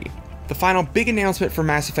PlayStation 3. The final big announcement for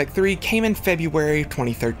Mass Effect 3 came in February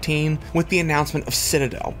 2013 with the announcement of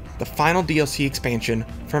Citadel, the final DLC expansion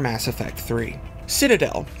for Mass Effect 3.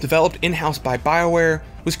 Citadel, developed in-house by Bioware,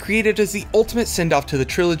 was created as the ultimate send-off to the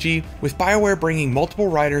trilogy, with Bioware bringing multiple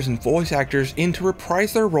writers and voice actors in to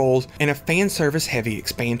reprise their roles in a fan service-heavy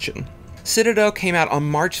expansion. Citadel came out on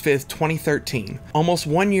March 5th, 2013, almost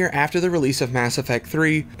 1 year after the release of Mass Effect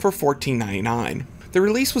 3 for $14.99. The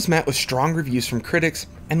release was met with strong reviews from critics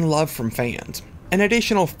and love from fans. An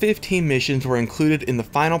additional 15 missions were included in the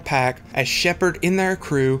final pack as Shepard and their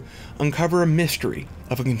crew uncover a mystery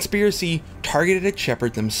of a conspiracy targeted at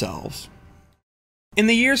Shepard themselves. In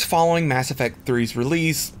the years following Mass Effect 3's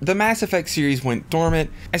release, the Mass Effect series went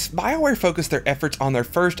dormant as Bioware focused their efforts on their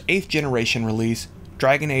first 8th generation release,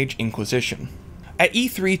 Dragon Age Inquisition. At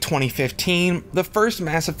E3 2015, the first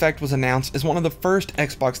Mass Effect was announced as one of the first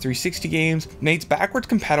Xbox 360 games made backwards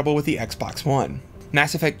compatible with the Xbox One.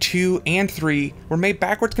 Mass Effect 2 and 3 were made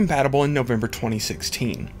backwards compatible in November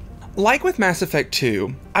 2016. Like with Mass Effect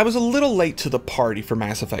 2, I was a little late to the party for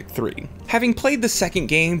Mass Effect 3. Having played the second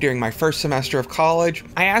game during my first semester of college,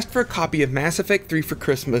 I asked for a copy of Mass Effect 3 for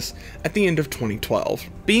Christmas at the end of 2012.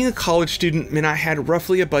 Being a college student meant I had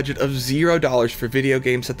roughly a budget of $0 for video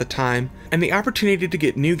games at the time, and the opportunity to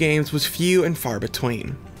get new games was few and far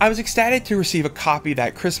between. I was ecstatic to receive a copy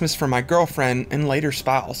that Christmas from my girlfriend and later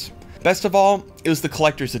spouse. Best of all, it was the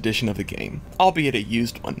collector's edition of the game, albeit a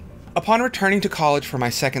used one. Upon returning to college for my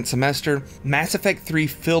second semester, Mass Effect 3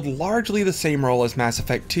 filled largely the same role as Mass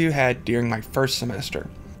Effect 2 had during my first semester.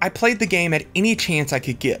 I played the game at any chance I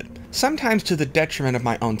could get, sometimes to the detriment of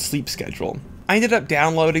my own sleep schedule. I ended up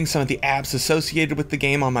downloading some of the apps associated with the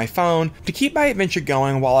game on my phone to keep my adventure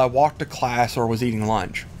going while I walked to class or was eating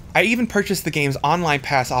lunch. I even purchased the game's online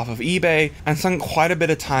pass off of eBay and sunk quite a bit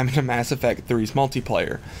of time into Mass Effect 3's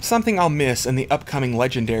multiplayer, something I'll miss in the upcoming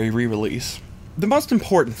Legendary re-release. The most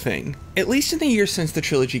important thing, at least in the years since the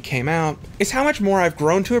trilogy came out, is how much more I've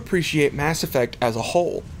grown to appreciate Mass Effect as a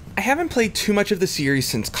whole. I haven't played too much of the series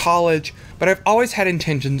since college, but I've always had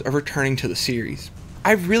intentions of returning to the series.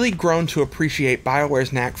 I've really grown to appreciate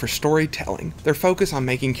BioWare's knack for storytelling, their focus on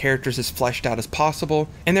making characters as fleshed out as possible,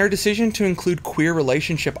 and their decision to include queer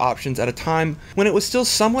relationship options at a time when it was still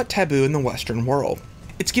somewhat taboo in the Western world.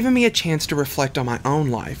 It's given me a chance to reflect on my own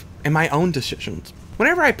life and my own decisions.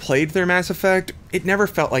 Whenever I played their Mass Effect, it never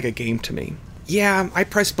felt like a game to me. Yeah, I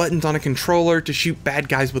press buttons on a controller to shoot bad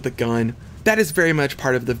guys with a gun. That is very much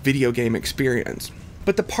part of the video game experience.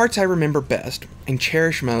 But the parts I remember best, and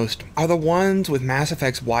cherish most, are the ones with Mass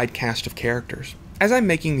Effect's wide cast of characters. As I'm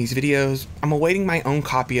making these videos, I'm awaiting my own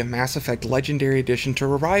copy of Mass Effect Legendary Edition to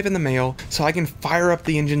arrive in the mail so I can fire up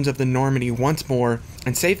the engines of the Normandy once more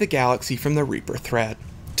and save the galaxy from the Reaper threat.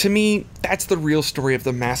 To me, that's the real story of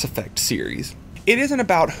the Mass Effect series. It isn't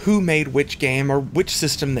about who made which game or which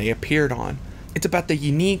system they appeared on. It's about the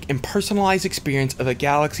unique and personalized experience of a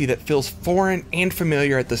galaxy that feels foreign and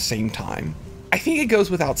familiar at the same time. I think it goes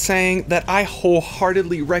without saying that I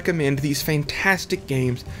wholeheartedly recommend these fantastic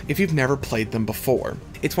games if you've never played them before.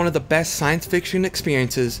 It's one of the best science fiction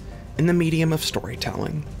experiences in the medium of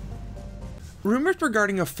storytelling. Rumors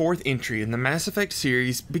regarding a fourth entry in the Mass Effect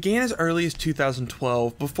series began as early as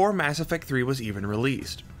 2012 before Mass Effect 3 was even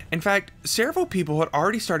released. In fact, several people had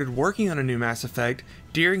already started working on a new Mass Effect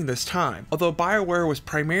during this time, although Bioware was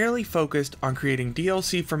primarily focused on creating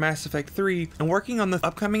DLC for Mass Effect 3 and working on the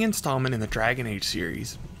upcoming installment in the Dragon Age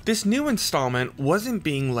series. This new installment wasn't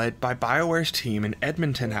being led by Bioware's team in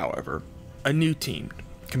Edmonton, however. A new team,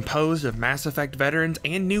 composed of Mass Effect veterans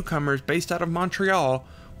and newcomers based out of Montreal,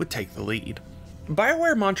 would take the lead.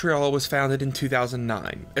 Bioware Montreal was founded in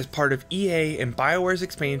 2009 as part of EA and Bioware's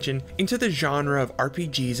expansion into the genre of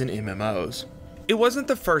RPGs and MMOs. It wasn't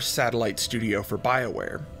the first satellite studio for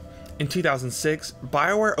Bioware. In 2006,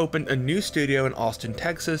 Bioware opened a new studio in Austin,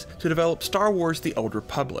 Texas to develop Star Wars: The Old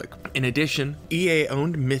Republic. In addition,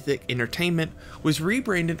 EA-owned Mythic Entertainment was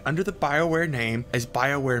rebranded under the Bioware name as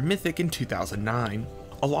Bioware Mythic in 2009.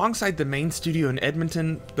 Alongside the main studio in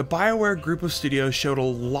Edmonton, the Bioware group of studios showed a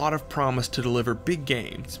lot of promise to deliver big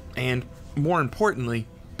games, and, more importantly,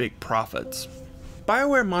 big profits.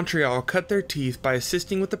 Bioware Montreal cut their teeth by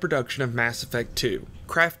assisting with the production of Mass Effect 2,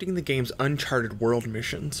 crafting the game's uncharted world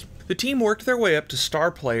missions. The team worked their way up to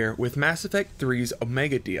star player with Mass Effect 3's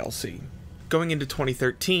Omega DLC. Going into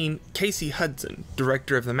 2013, Casey Hudson,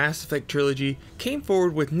 director of the Mass Effect trilogy, came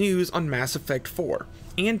forward with news on Mass Effect 4,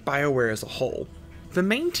 and Bioware as a whole. The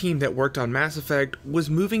main team that worked on Mass Effect was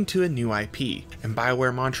moving to a new IP, and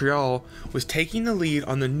Bioware Montreal was taking the lead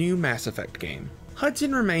on the new Mass Effect game.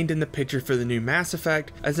 Hudson remained in the picture for the new Mass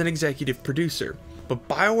Effect as an executive producer, but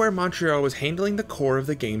Bioware Montreal was handling the core of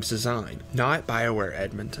the game's design, not Bioware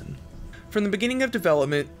Edmonton. From the beginning of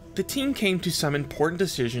development, the team came to some important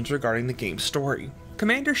decisions regarding the game's story.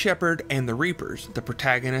 Commander Shepard and the Reapers, the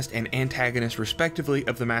protagonist and antagonist respectively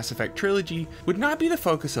of the Mass Effect trilogy, would not be the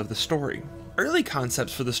focus of the story. Early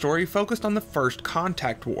concepts for the story focused on the First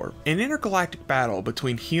Contact War, an intergalactic battle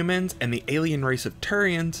between humans and the alien race of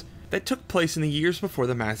Turians that took place in the years before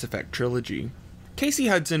the Mass Effect trilogy. Casey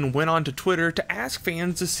Hudson went on to Twitter to ask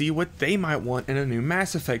fans to see what they might want in a new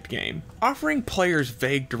Mass Effect game, offering players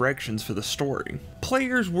vague directions for the story.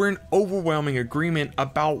 Players were in overwhelming agreement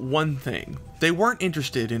about one thing. They weren't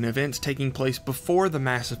interested in events taking place before the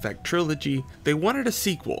Mass Effect trilogy, they wanted a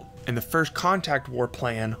sequel, and the First Contact War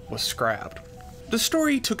plan was scrapped. The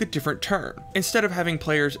story took a different turn. Instead of having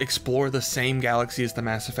players explore the same galaxy as the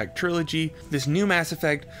Mass Effect trilogy, this new Mass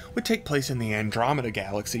Effect would take place in the Andromeda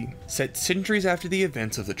galaxy, set centuries after the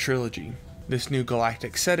events of the trilogy. This new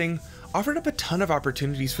galactic setting offered up a ton of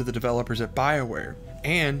opportunities for the developers at Bioware,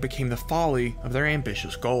 and became the folly of their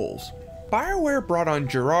ambitious goals. Bioware brought on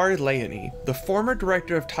Gerard Leonie, the former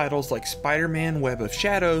director of titles like Spider-Man: Web of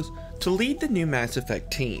Shadows, to lead the new Mass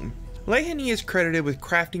Effect team. Leonie is credited with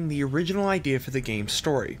crafting the original idea for the game's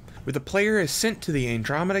story, where the player is sent to the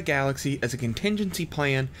Andromeda galaxy as a contingency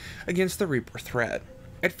plan against the Reaper threat.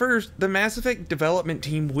 At first, the Mass Effect development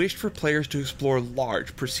team wished for players to explore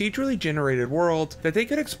large, procedurally generated worlds that they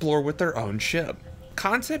could explore with their own ship.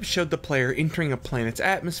 Concepts showed the player entering a planet's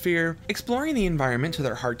atmosphere, exploring the environment to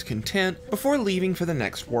their heart's content, before leaving for the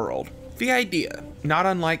next world. The idea, not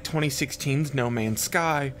unlike 2016's No Man's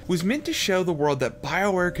Sky, was meant to show the world that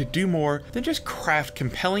Bioware could do more than just craft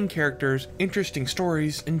compelling characters, interesting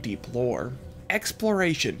stories, and deep lore.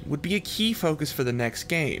 Exploration would be a key focus for the next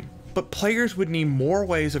game, but players would need more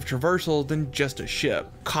ways of traversal than just a ship.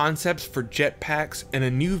 Concepts for jetpacks and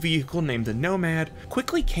a new vehicle named the Nomad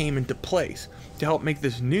quickly came into place to help make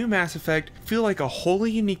this new Mass Effect feel like a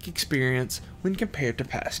wholly unique experience when compared to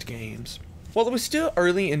past games. While it was still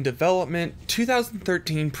early in development,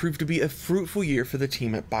 2013 proved to be a fruitful year for the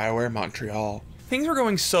team at Bioware Montreal. Things were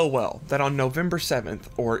going so well that on November 7th,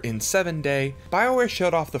 or in 7 Day, Bioware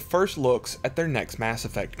showed off the first looks at their next Mass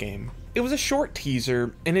Effect game. It was a short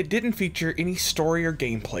teaser, and it didn't feature any story or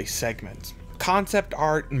gameplay segments. Concept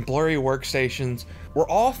art and blurry workstations were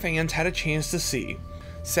all fans had a chance to see.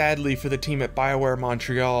 Sadly for the team at Bioware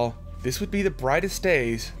Montreal, this would be the brightest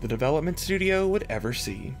days the development studio would ever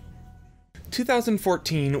see.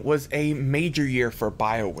 2014 was a major year for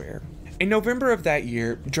Bioware. In November of that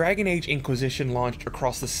year, Dragon Age Inquisition launched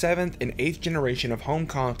across the 7th and 8th generation of home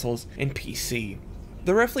consoles and PC.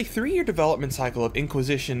 The roughly 3-year development cycle of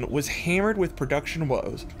Inquisition was hammered with production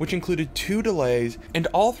woes, which included 2 delays and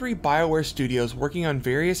all 3 Bioware studios working on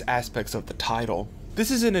various aspects of the title.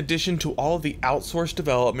 This is in addition to all of the outsourced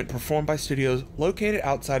development performed by studios located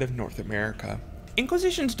outside of North America.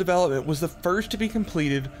 Inquisition's development was the first to be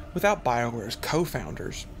completed without Bioware's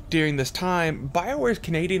co-founders. During this time, Bioware's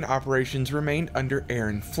Canadian operations remained under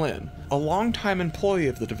Aaron Flynn, a longtime employee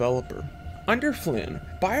of the developer. Under Flynn,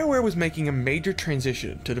 Bioware was making a major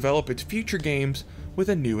transition to develop its future games with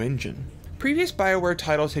a new engine. Previous Bioware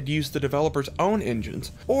titles had used the developer's own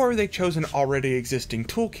engines, or they chose an already existing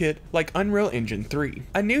toolkit like Unreal Engine 3.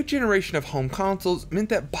 A new generation of home consoles meant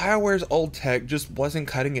that Bioware's old tech just wasn't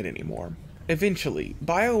cutting it anymore. Eventually,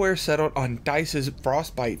 Bioware settled on DICE's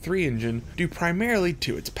Frostbite 3 engine due primarily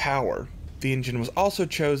to its power. The engine was also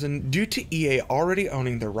chosen due to EA already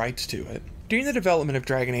owning the rights to it. During the development of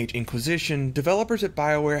Dragon Age Inquisition, developers at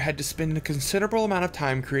Bioware had to spend a considerable amount of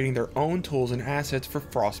time creating their own tools and assets for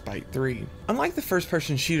Frostbite 3. Unlike the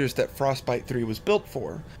first-person shooters that Frostbite 3 was built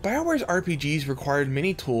for, Bioware's RPGs required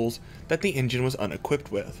many tools that the engine was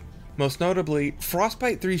unequipped with. Most notably,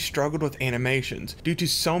 Frostbite 3 struggled with animations due to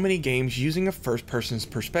so many games using a first-person's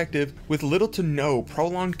perspective with little to no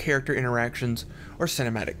prolonged character interactions or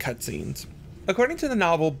cinematic cutscenes. According to the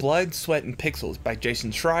novel Blood, Sweat, and Pixels by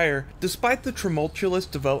Jason Schreier, despite the tumultuous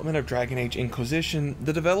development of Dragon Age Inquisition,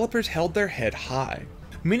 the developers held their head high.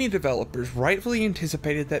 Many developers rightfully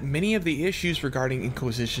anticipated that many of the issues regarding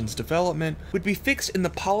Inquisition's development would be fixed in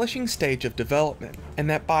the polishing stage of development, and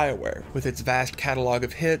that Bioware, with its vast catalog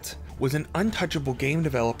of hits, was an untouchable game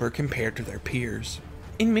developer compared to their peers.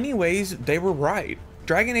 In many ways, they were right.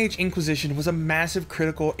 Dragon Age Inquisition was a massive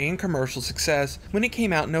critical and commercial success when it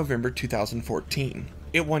came out in November 2014.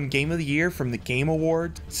 It won Game of the Year from the Game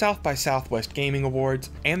Awards, South by Southwest Gaming Awards,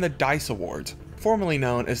 and the DICE Awards, formerly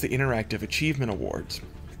known as the Interactive Achievement Awards.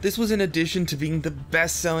 This was in addition to being the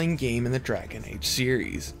best-selling game in the Dragon Age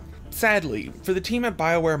series. Sadly, for the team at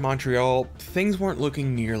Bioware Montreal, things weren't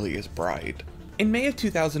looking nearly as bright. In May of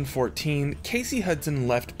 2014, Casey Hudson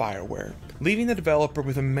left Bioware, leaving the developer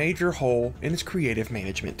with a major hole in its creative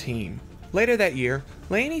management team. Later that year,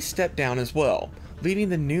 Laney stepped down as well, leaving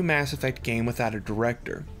the new Mass Effect game without a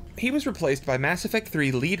director. He was replaced by Mass Effect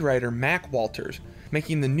 3 lead writer Mac Walters,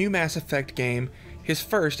 making the new Mass Effect game his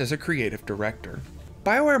first as a creative director.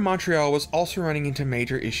 Bioware Montreal was also running into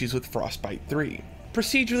major issues with Frostbite 3.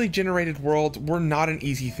 Procedurally generated worlds were not an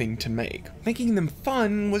easy thing to make. Making them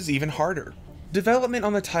fun was even harder. Development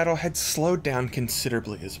on the title had slowed down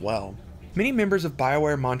considerably as well. Many members of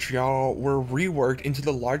Bioware Montreal were reworked into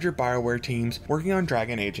the larger Bioware teams working on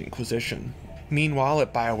Dragon Age Inquisition. Meanwhile,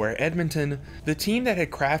 at Bioware Edmonton, the team that had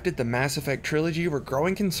crafted the Mass Effect trilogy were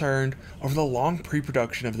growing concerned over the long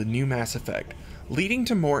pre-production of the new Mass Effect, leading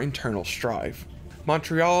to more internal strife.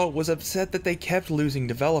 Montreal was upset that they kept losing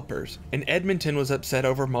developers, and Edmonton was upset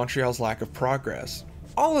over Montreal's lack of progress.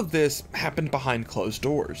 All of this happened behind closed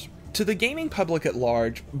doors. To the gaming public at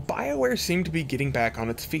large, Bioware seemed to be getting back on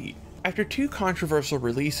its feet. After two controversial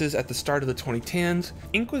releases at the start of the 2010s,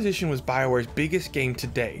 Inquisition was Bioware's biggest game to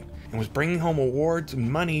date, and was bringing home awards and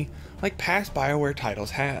money like past Bioware titles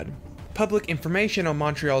had. Public information on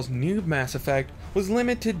Montreal's new Mass Effect was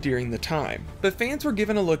limited during the time, but fans were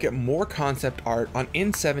given a look at more concept art on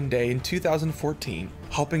N7 Day in 2014,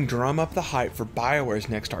 helping drum up the hype for Bioware's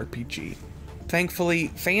next RPG. Thankfully,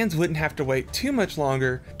 fans wouldn't have to wait too much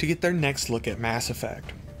longer to get their next look at Mass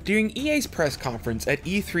Effect. During EA's press conference at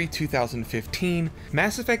E3 2015,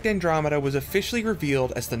 Mass Effect Andromeda was officially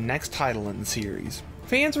revealed as the next title in the series.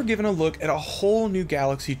 Fans were given a look at a whole new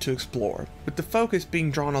galaxy to explore, with the focus being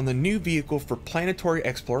drawn on the new vehicle for planetary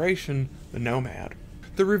exploration, the Nomad.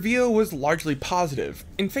 The reveal was largely positive,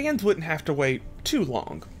 and fans wouldn't have to wait too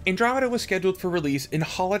long. Andromeda was scheduled for release in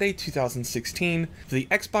holiday 2016 for the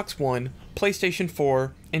Xbox One, PlayStation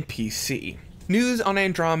 4, and PC. News on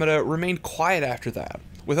Andromeda remained quiet after that,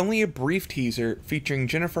 with only a brief teaser featuring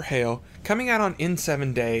Jennifer Hale coming out on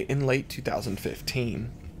N7 Day in late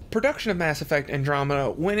 2015. Production of Mass Effect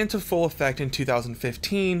Andromeda went into full effect in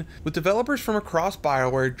 2015, with developers from across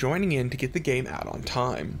Bioware joining in to get the game out on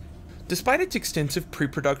time. Despite its extensive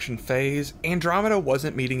pre-production phase, Andromeda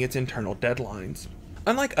wasn't meeting its internal deadlines.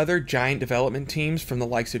 Unlike other giant development teams from the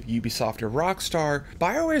likes of Ubisoft or Rockstar,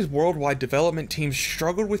 Bioware's worldwide development teams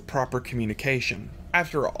struggled with proper communication.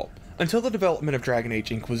 After all, until the development of Dragon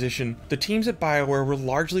Age Inquisition, the teams at Bioware were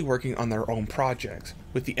largely working on their own projects,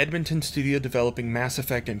 with the Edmonton studio developing Mass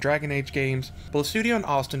Effect and Dragon Age games, while the studio in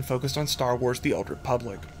Austin focused on Star Wars: The Old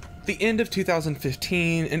Republic. The end of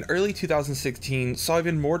 2015 and early 2016 saw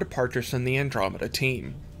even more departures from the Andromeda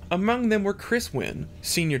team. Among them were Chris Wynn,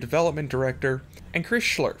 Senior Development Director, and Chris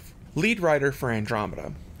Schlurf, Lead Writer for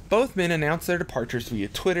Andromeda. Both men announced their departures via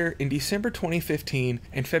Twitter in December 2015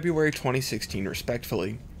 and February 2016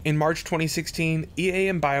 respectively. In March 2016, EA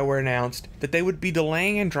and Bioware announced that they would be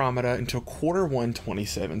delaying Andromeda until Q1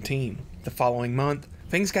 2017. The following month,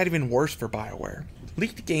 things got even worse for Bioware.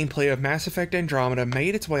 Leaked gameplay of Mass Effect Andromeda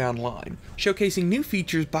made its way online, showcasing new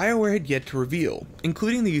features Bioware had yet to reveal,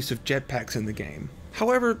 including the use of jetpacks in the game.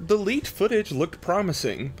 However, the leaked footage looked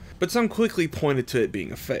promising, but some quickly pointed to it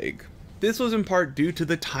being a fake. This was in part due to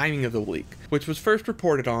the timing of the leak, which was first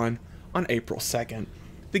reported on April 2nd.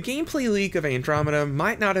 The gameplay leak of Andromeda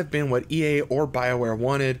might not have been what EA or Bioware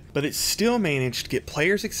wanted, but it still managed to get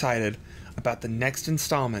players excited about the next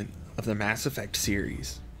installment of the Mass Effect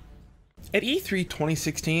series. At E3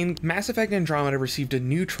 2016, Mass Effect Andromeda received a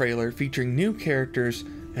new trailer featuring new characters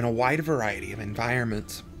and a wide variety of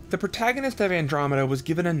environments. The protagonist of Andromeda was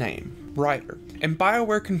given a name, Ryder, and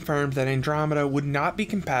Bioware confirmed that Andromeda would not be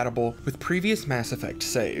compatible with previous Mass Effect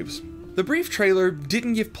saves. The brief trailer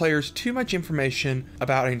didn't give players too much information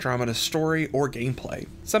about Andromeda's story or gameplay,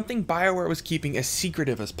 something Bioware was keeping as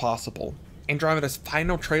secretive as possible. Andromeda's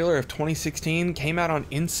final trailer of 2016 came out on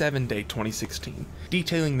N7 Day 2016,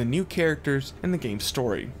 detailing the new characters and the game's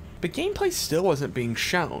story. But gameplay still wasn't being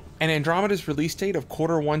shown, and Andromeda's release date of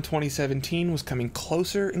Q1 2017 was coming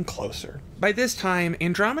closer and closer. By this time,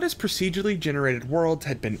 Andromeda's procedurally generated worlds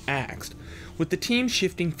had been axed, with the team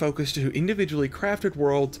shifting focus to individually crafted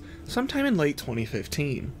worlds sometime in late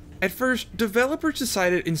 2015. At first, developers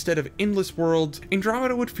decided instead of endless worlds,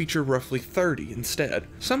 Andromeda would feature roughly 30 instead,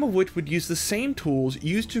 some of which would use the same tools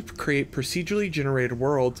used to create procedurally generated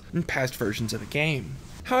worlds in past versions of the game.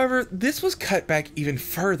 However, this was cut back even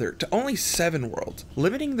further to only 7 worlds,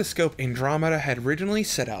 limiting the scope Andromeda had originally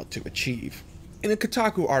set out to achieve. In a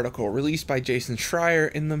Kotaku article released by Jason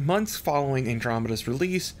Schreier in the months following Andromeda's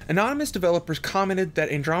release, anonymous developers commented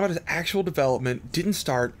that Andromeda's actual development didn't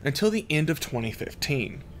start until the end of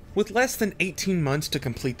 2015. With less than 18 months to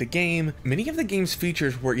complete the game, many of the game's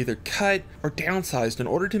features were either cut or downsized in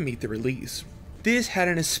order to meet the release. This had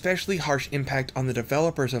an especially harsh impact on the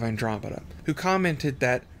developers of Andromeda, who commented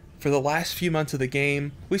that, for the last few months of the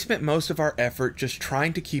game, we spent most of our effort just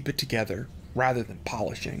trying to keep it together, rather than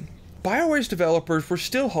polishing. Bioware's developers were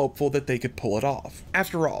still hopeful that they could pull it off.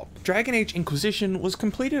 After all, Dragon Age Inquisition was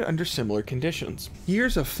completed under similar conditions.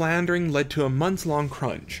 Years of floundering led to a months-long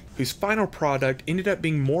crunch, whose final product ended up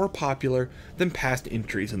being more popular than past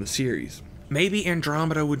entries in the series. Maybe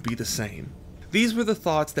Andromeda would be the same. These were the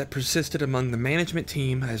thoughts that persisted among the management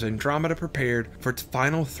team as Andromeda prepared for its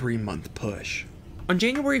final 3-month push. On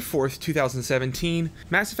January 4th, 2017,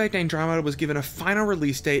 Mass Effect Andromeda was given a final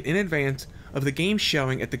release date in advance of the game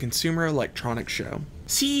showing at the Consumer Electronics Show.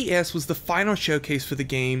 CES was the final showcase for the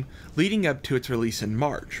game leading up to its release in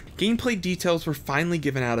March. Gameplay details were finally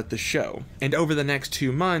given out at the show, and over the next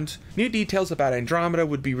 2 months, new details about Andromeda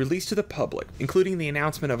would be released to the public, including the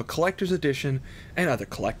announcement of a collector's edition and other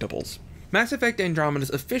collectibles. Mass Effect Andromeda's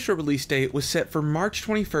official release date was set for March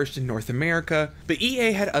 21st in North America, but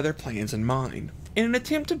EA had other plans in mind. In an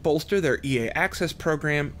attempt to bolster their EA Access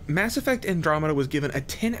program, Mass Effect Andromeda was given a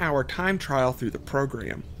 10-hour time trial through the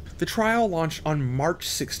program. The trial launched on March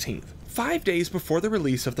 16th, 5 days before the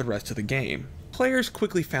release of the rest of the game. Players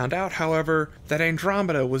quickly found out, however, that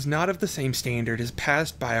Andromeda was not of the same standard as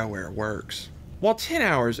past Bioware works. While 10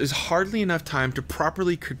 hours is hardly enough time to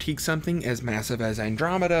properly critique something as massive as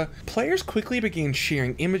Andromeda, players quickly began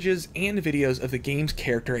sharing images and videos of the game's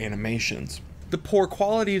character animations. The poor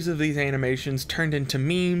qualities of these animations turned into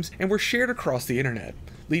memes and were shared across the internet,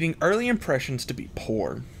 leading early impressions to be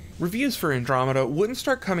poor. Reviews for Andromeda wouldn't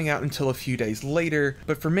start coming out until a few days later,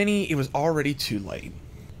 but for many it was already too late.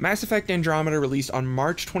 Mass Effect Andromeda released on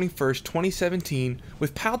March 21st, 2017,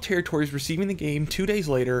 with PAL Territories receiving the game 2 days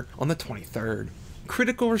later on the 23rd.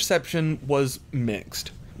 Critical reception was mixed.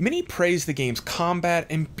 Many praised the game's combat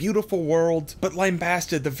and beautiful worlds, but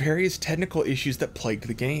lambasted the various technical issues that plagued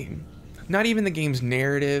the game. Not even the game's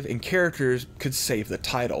narrative and characters could save the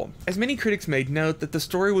title, as many critics made note that the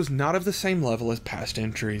story was not of the same level as past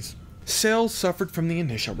entries. Sales suffered from the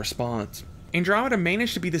initial response. Andromeda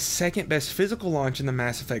managed to be the second best physical launch in the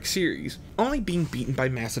Mass Effect series, only being beaten by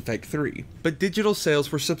Mass Effect 3, but digital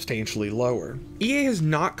sales were substantially lower. EA has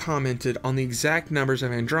not commented on the exact numbers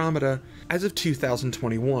of Andromeda as of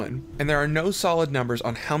 2021, and there are no solid numbers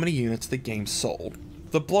on how many units the game sold.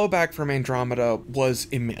 The blowback from Andromeda was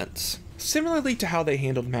immense. Similarly to how they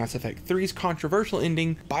handled Mass Effect 3's controversial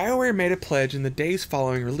ending, Bioware made a pledge in the days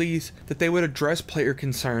following release that they would address player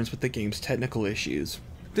concerns with the game's technical issues.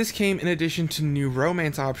 This came in addition to new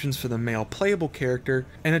romance options for the male playable character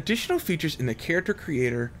and additional features in the character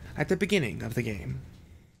creator at the beginning of the game.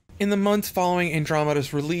 In the months following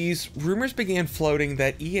Andromeda's release, rumors began floating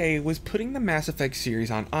that EA was putting the Mass Effect series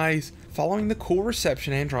on ice following the cool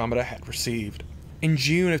reception Andromeda had received. In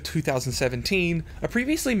June of 2017, a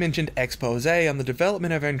previously mentioned expose on the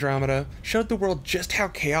development of Andromeda showed the world just how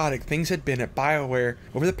chaotic things had been at Bioware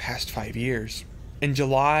over the past 5 years. In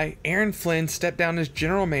July, Aaron Flynn stepped down as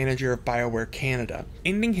general manager of Bioware Canada,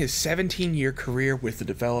 ending his 17-year career with the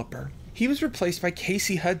developer. He was replaced by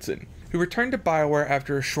Casey Hudson, who returned to Bioware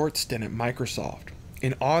after a short stint at Microsoft.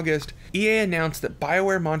 In August, EA announced that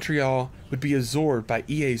Bioware Montreal would be absorbed by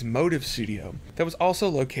EA's Motive studio that was also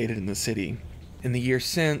located in the city. In the years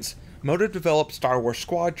since, Motive developed Star Wars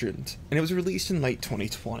Squadrons, and it was released in late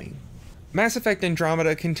 2020. Mass Effect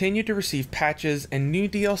Andromeda continued to receive patches and new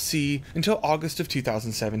DLC until August of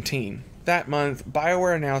 2017. That month,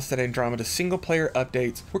 Bioware announced that Andromeda's single-player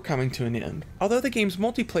updates were coming to an end, although the game's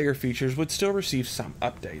multiplayer features would still receive some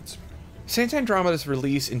updates. Since Andromeda's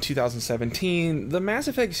release in 2017, the Mass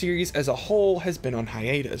Effect series as a whole has been on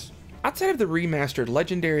hiatus. Outside of the remastered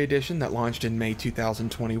Legendary Edition that launched in May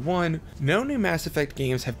 2021, no new Mass Effect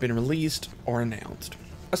games have been released or announced.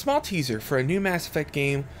 A small teaser for a new Mass Effect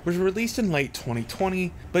game was released in late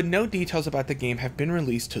 2020, but no details about the game have been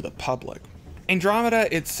released to the public.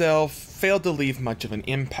 Andromeda itself failed to leave much of an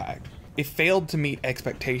impact. It failed to meet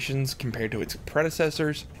expectations compared to its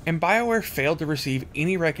predecessors, and Bioware failed to receive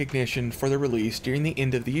any recognition for the release during the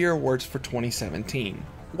End of the Year awards for 2017.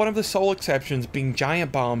 One of the sole exceptions being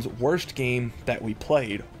Giant Bomb's Worst Game That We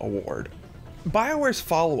Played award. Bioware's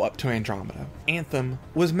follow-up to Andromeda, Anthem,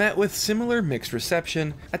 was met with similar mixed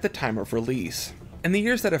reception at the time of release. In the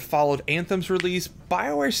years that have followed Anthem's release,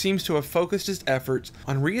 Bioware seems to have focused its efforts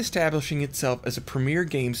on re-establishing itself as a premier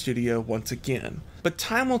game studio once again. But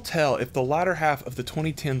time will tell if the latter half of the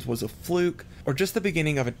 2010s was a fluke, or just the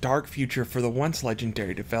beginning of a dark future for the once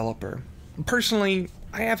legendary developer. Personally,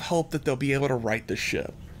 I have hope that they'll be able to right the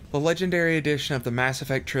ship. The Legendary Edition of the Mass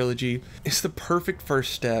Effect trilogy is the perfect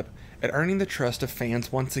first step at earning the trust of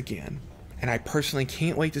fans once again, and I personally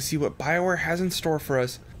can't wait to see what Bioware has in store for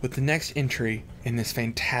us with the next entry in this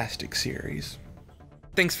fantastic series.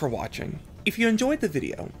 Thanks for watching. If you enjoyed the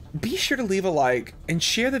video, be sure to leave a like and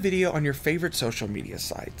share the video on your favorite social media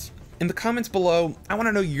sites. In the comments below, I want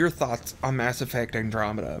to know your thoughts on Mass Effect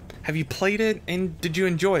Andromeda. Have you played it and did you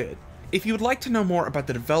enjoy it? If you would like to know more about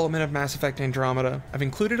the development of Mass Effect Andromeda, I've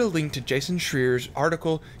included a link to Jason Schreier's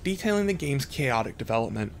article detailing the game's chaotic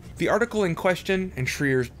development. The article in question and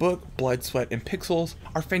Schreier's book, Blood, Sweat, and Pixels,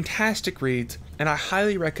 are fantastic reads, and I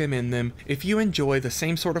highly recommend them if you enjoy the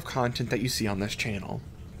same sort of content that you see on this channel.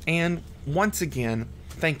 And once again,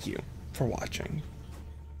 thank you for watching.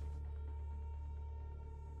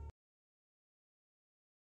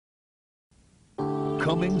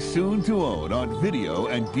 Coming soon to own on video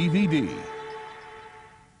and DVD.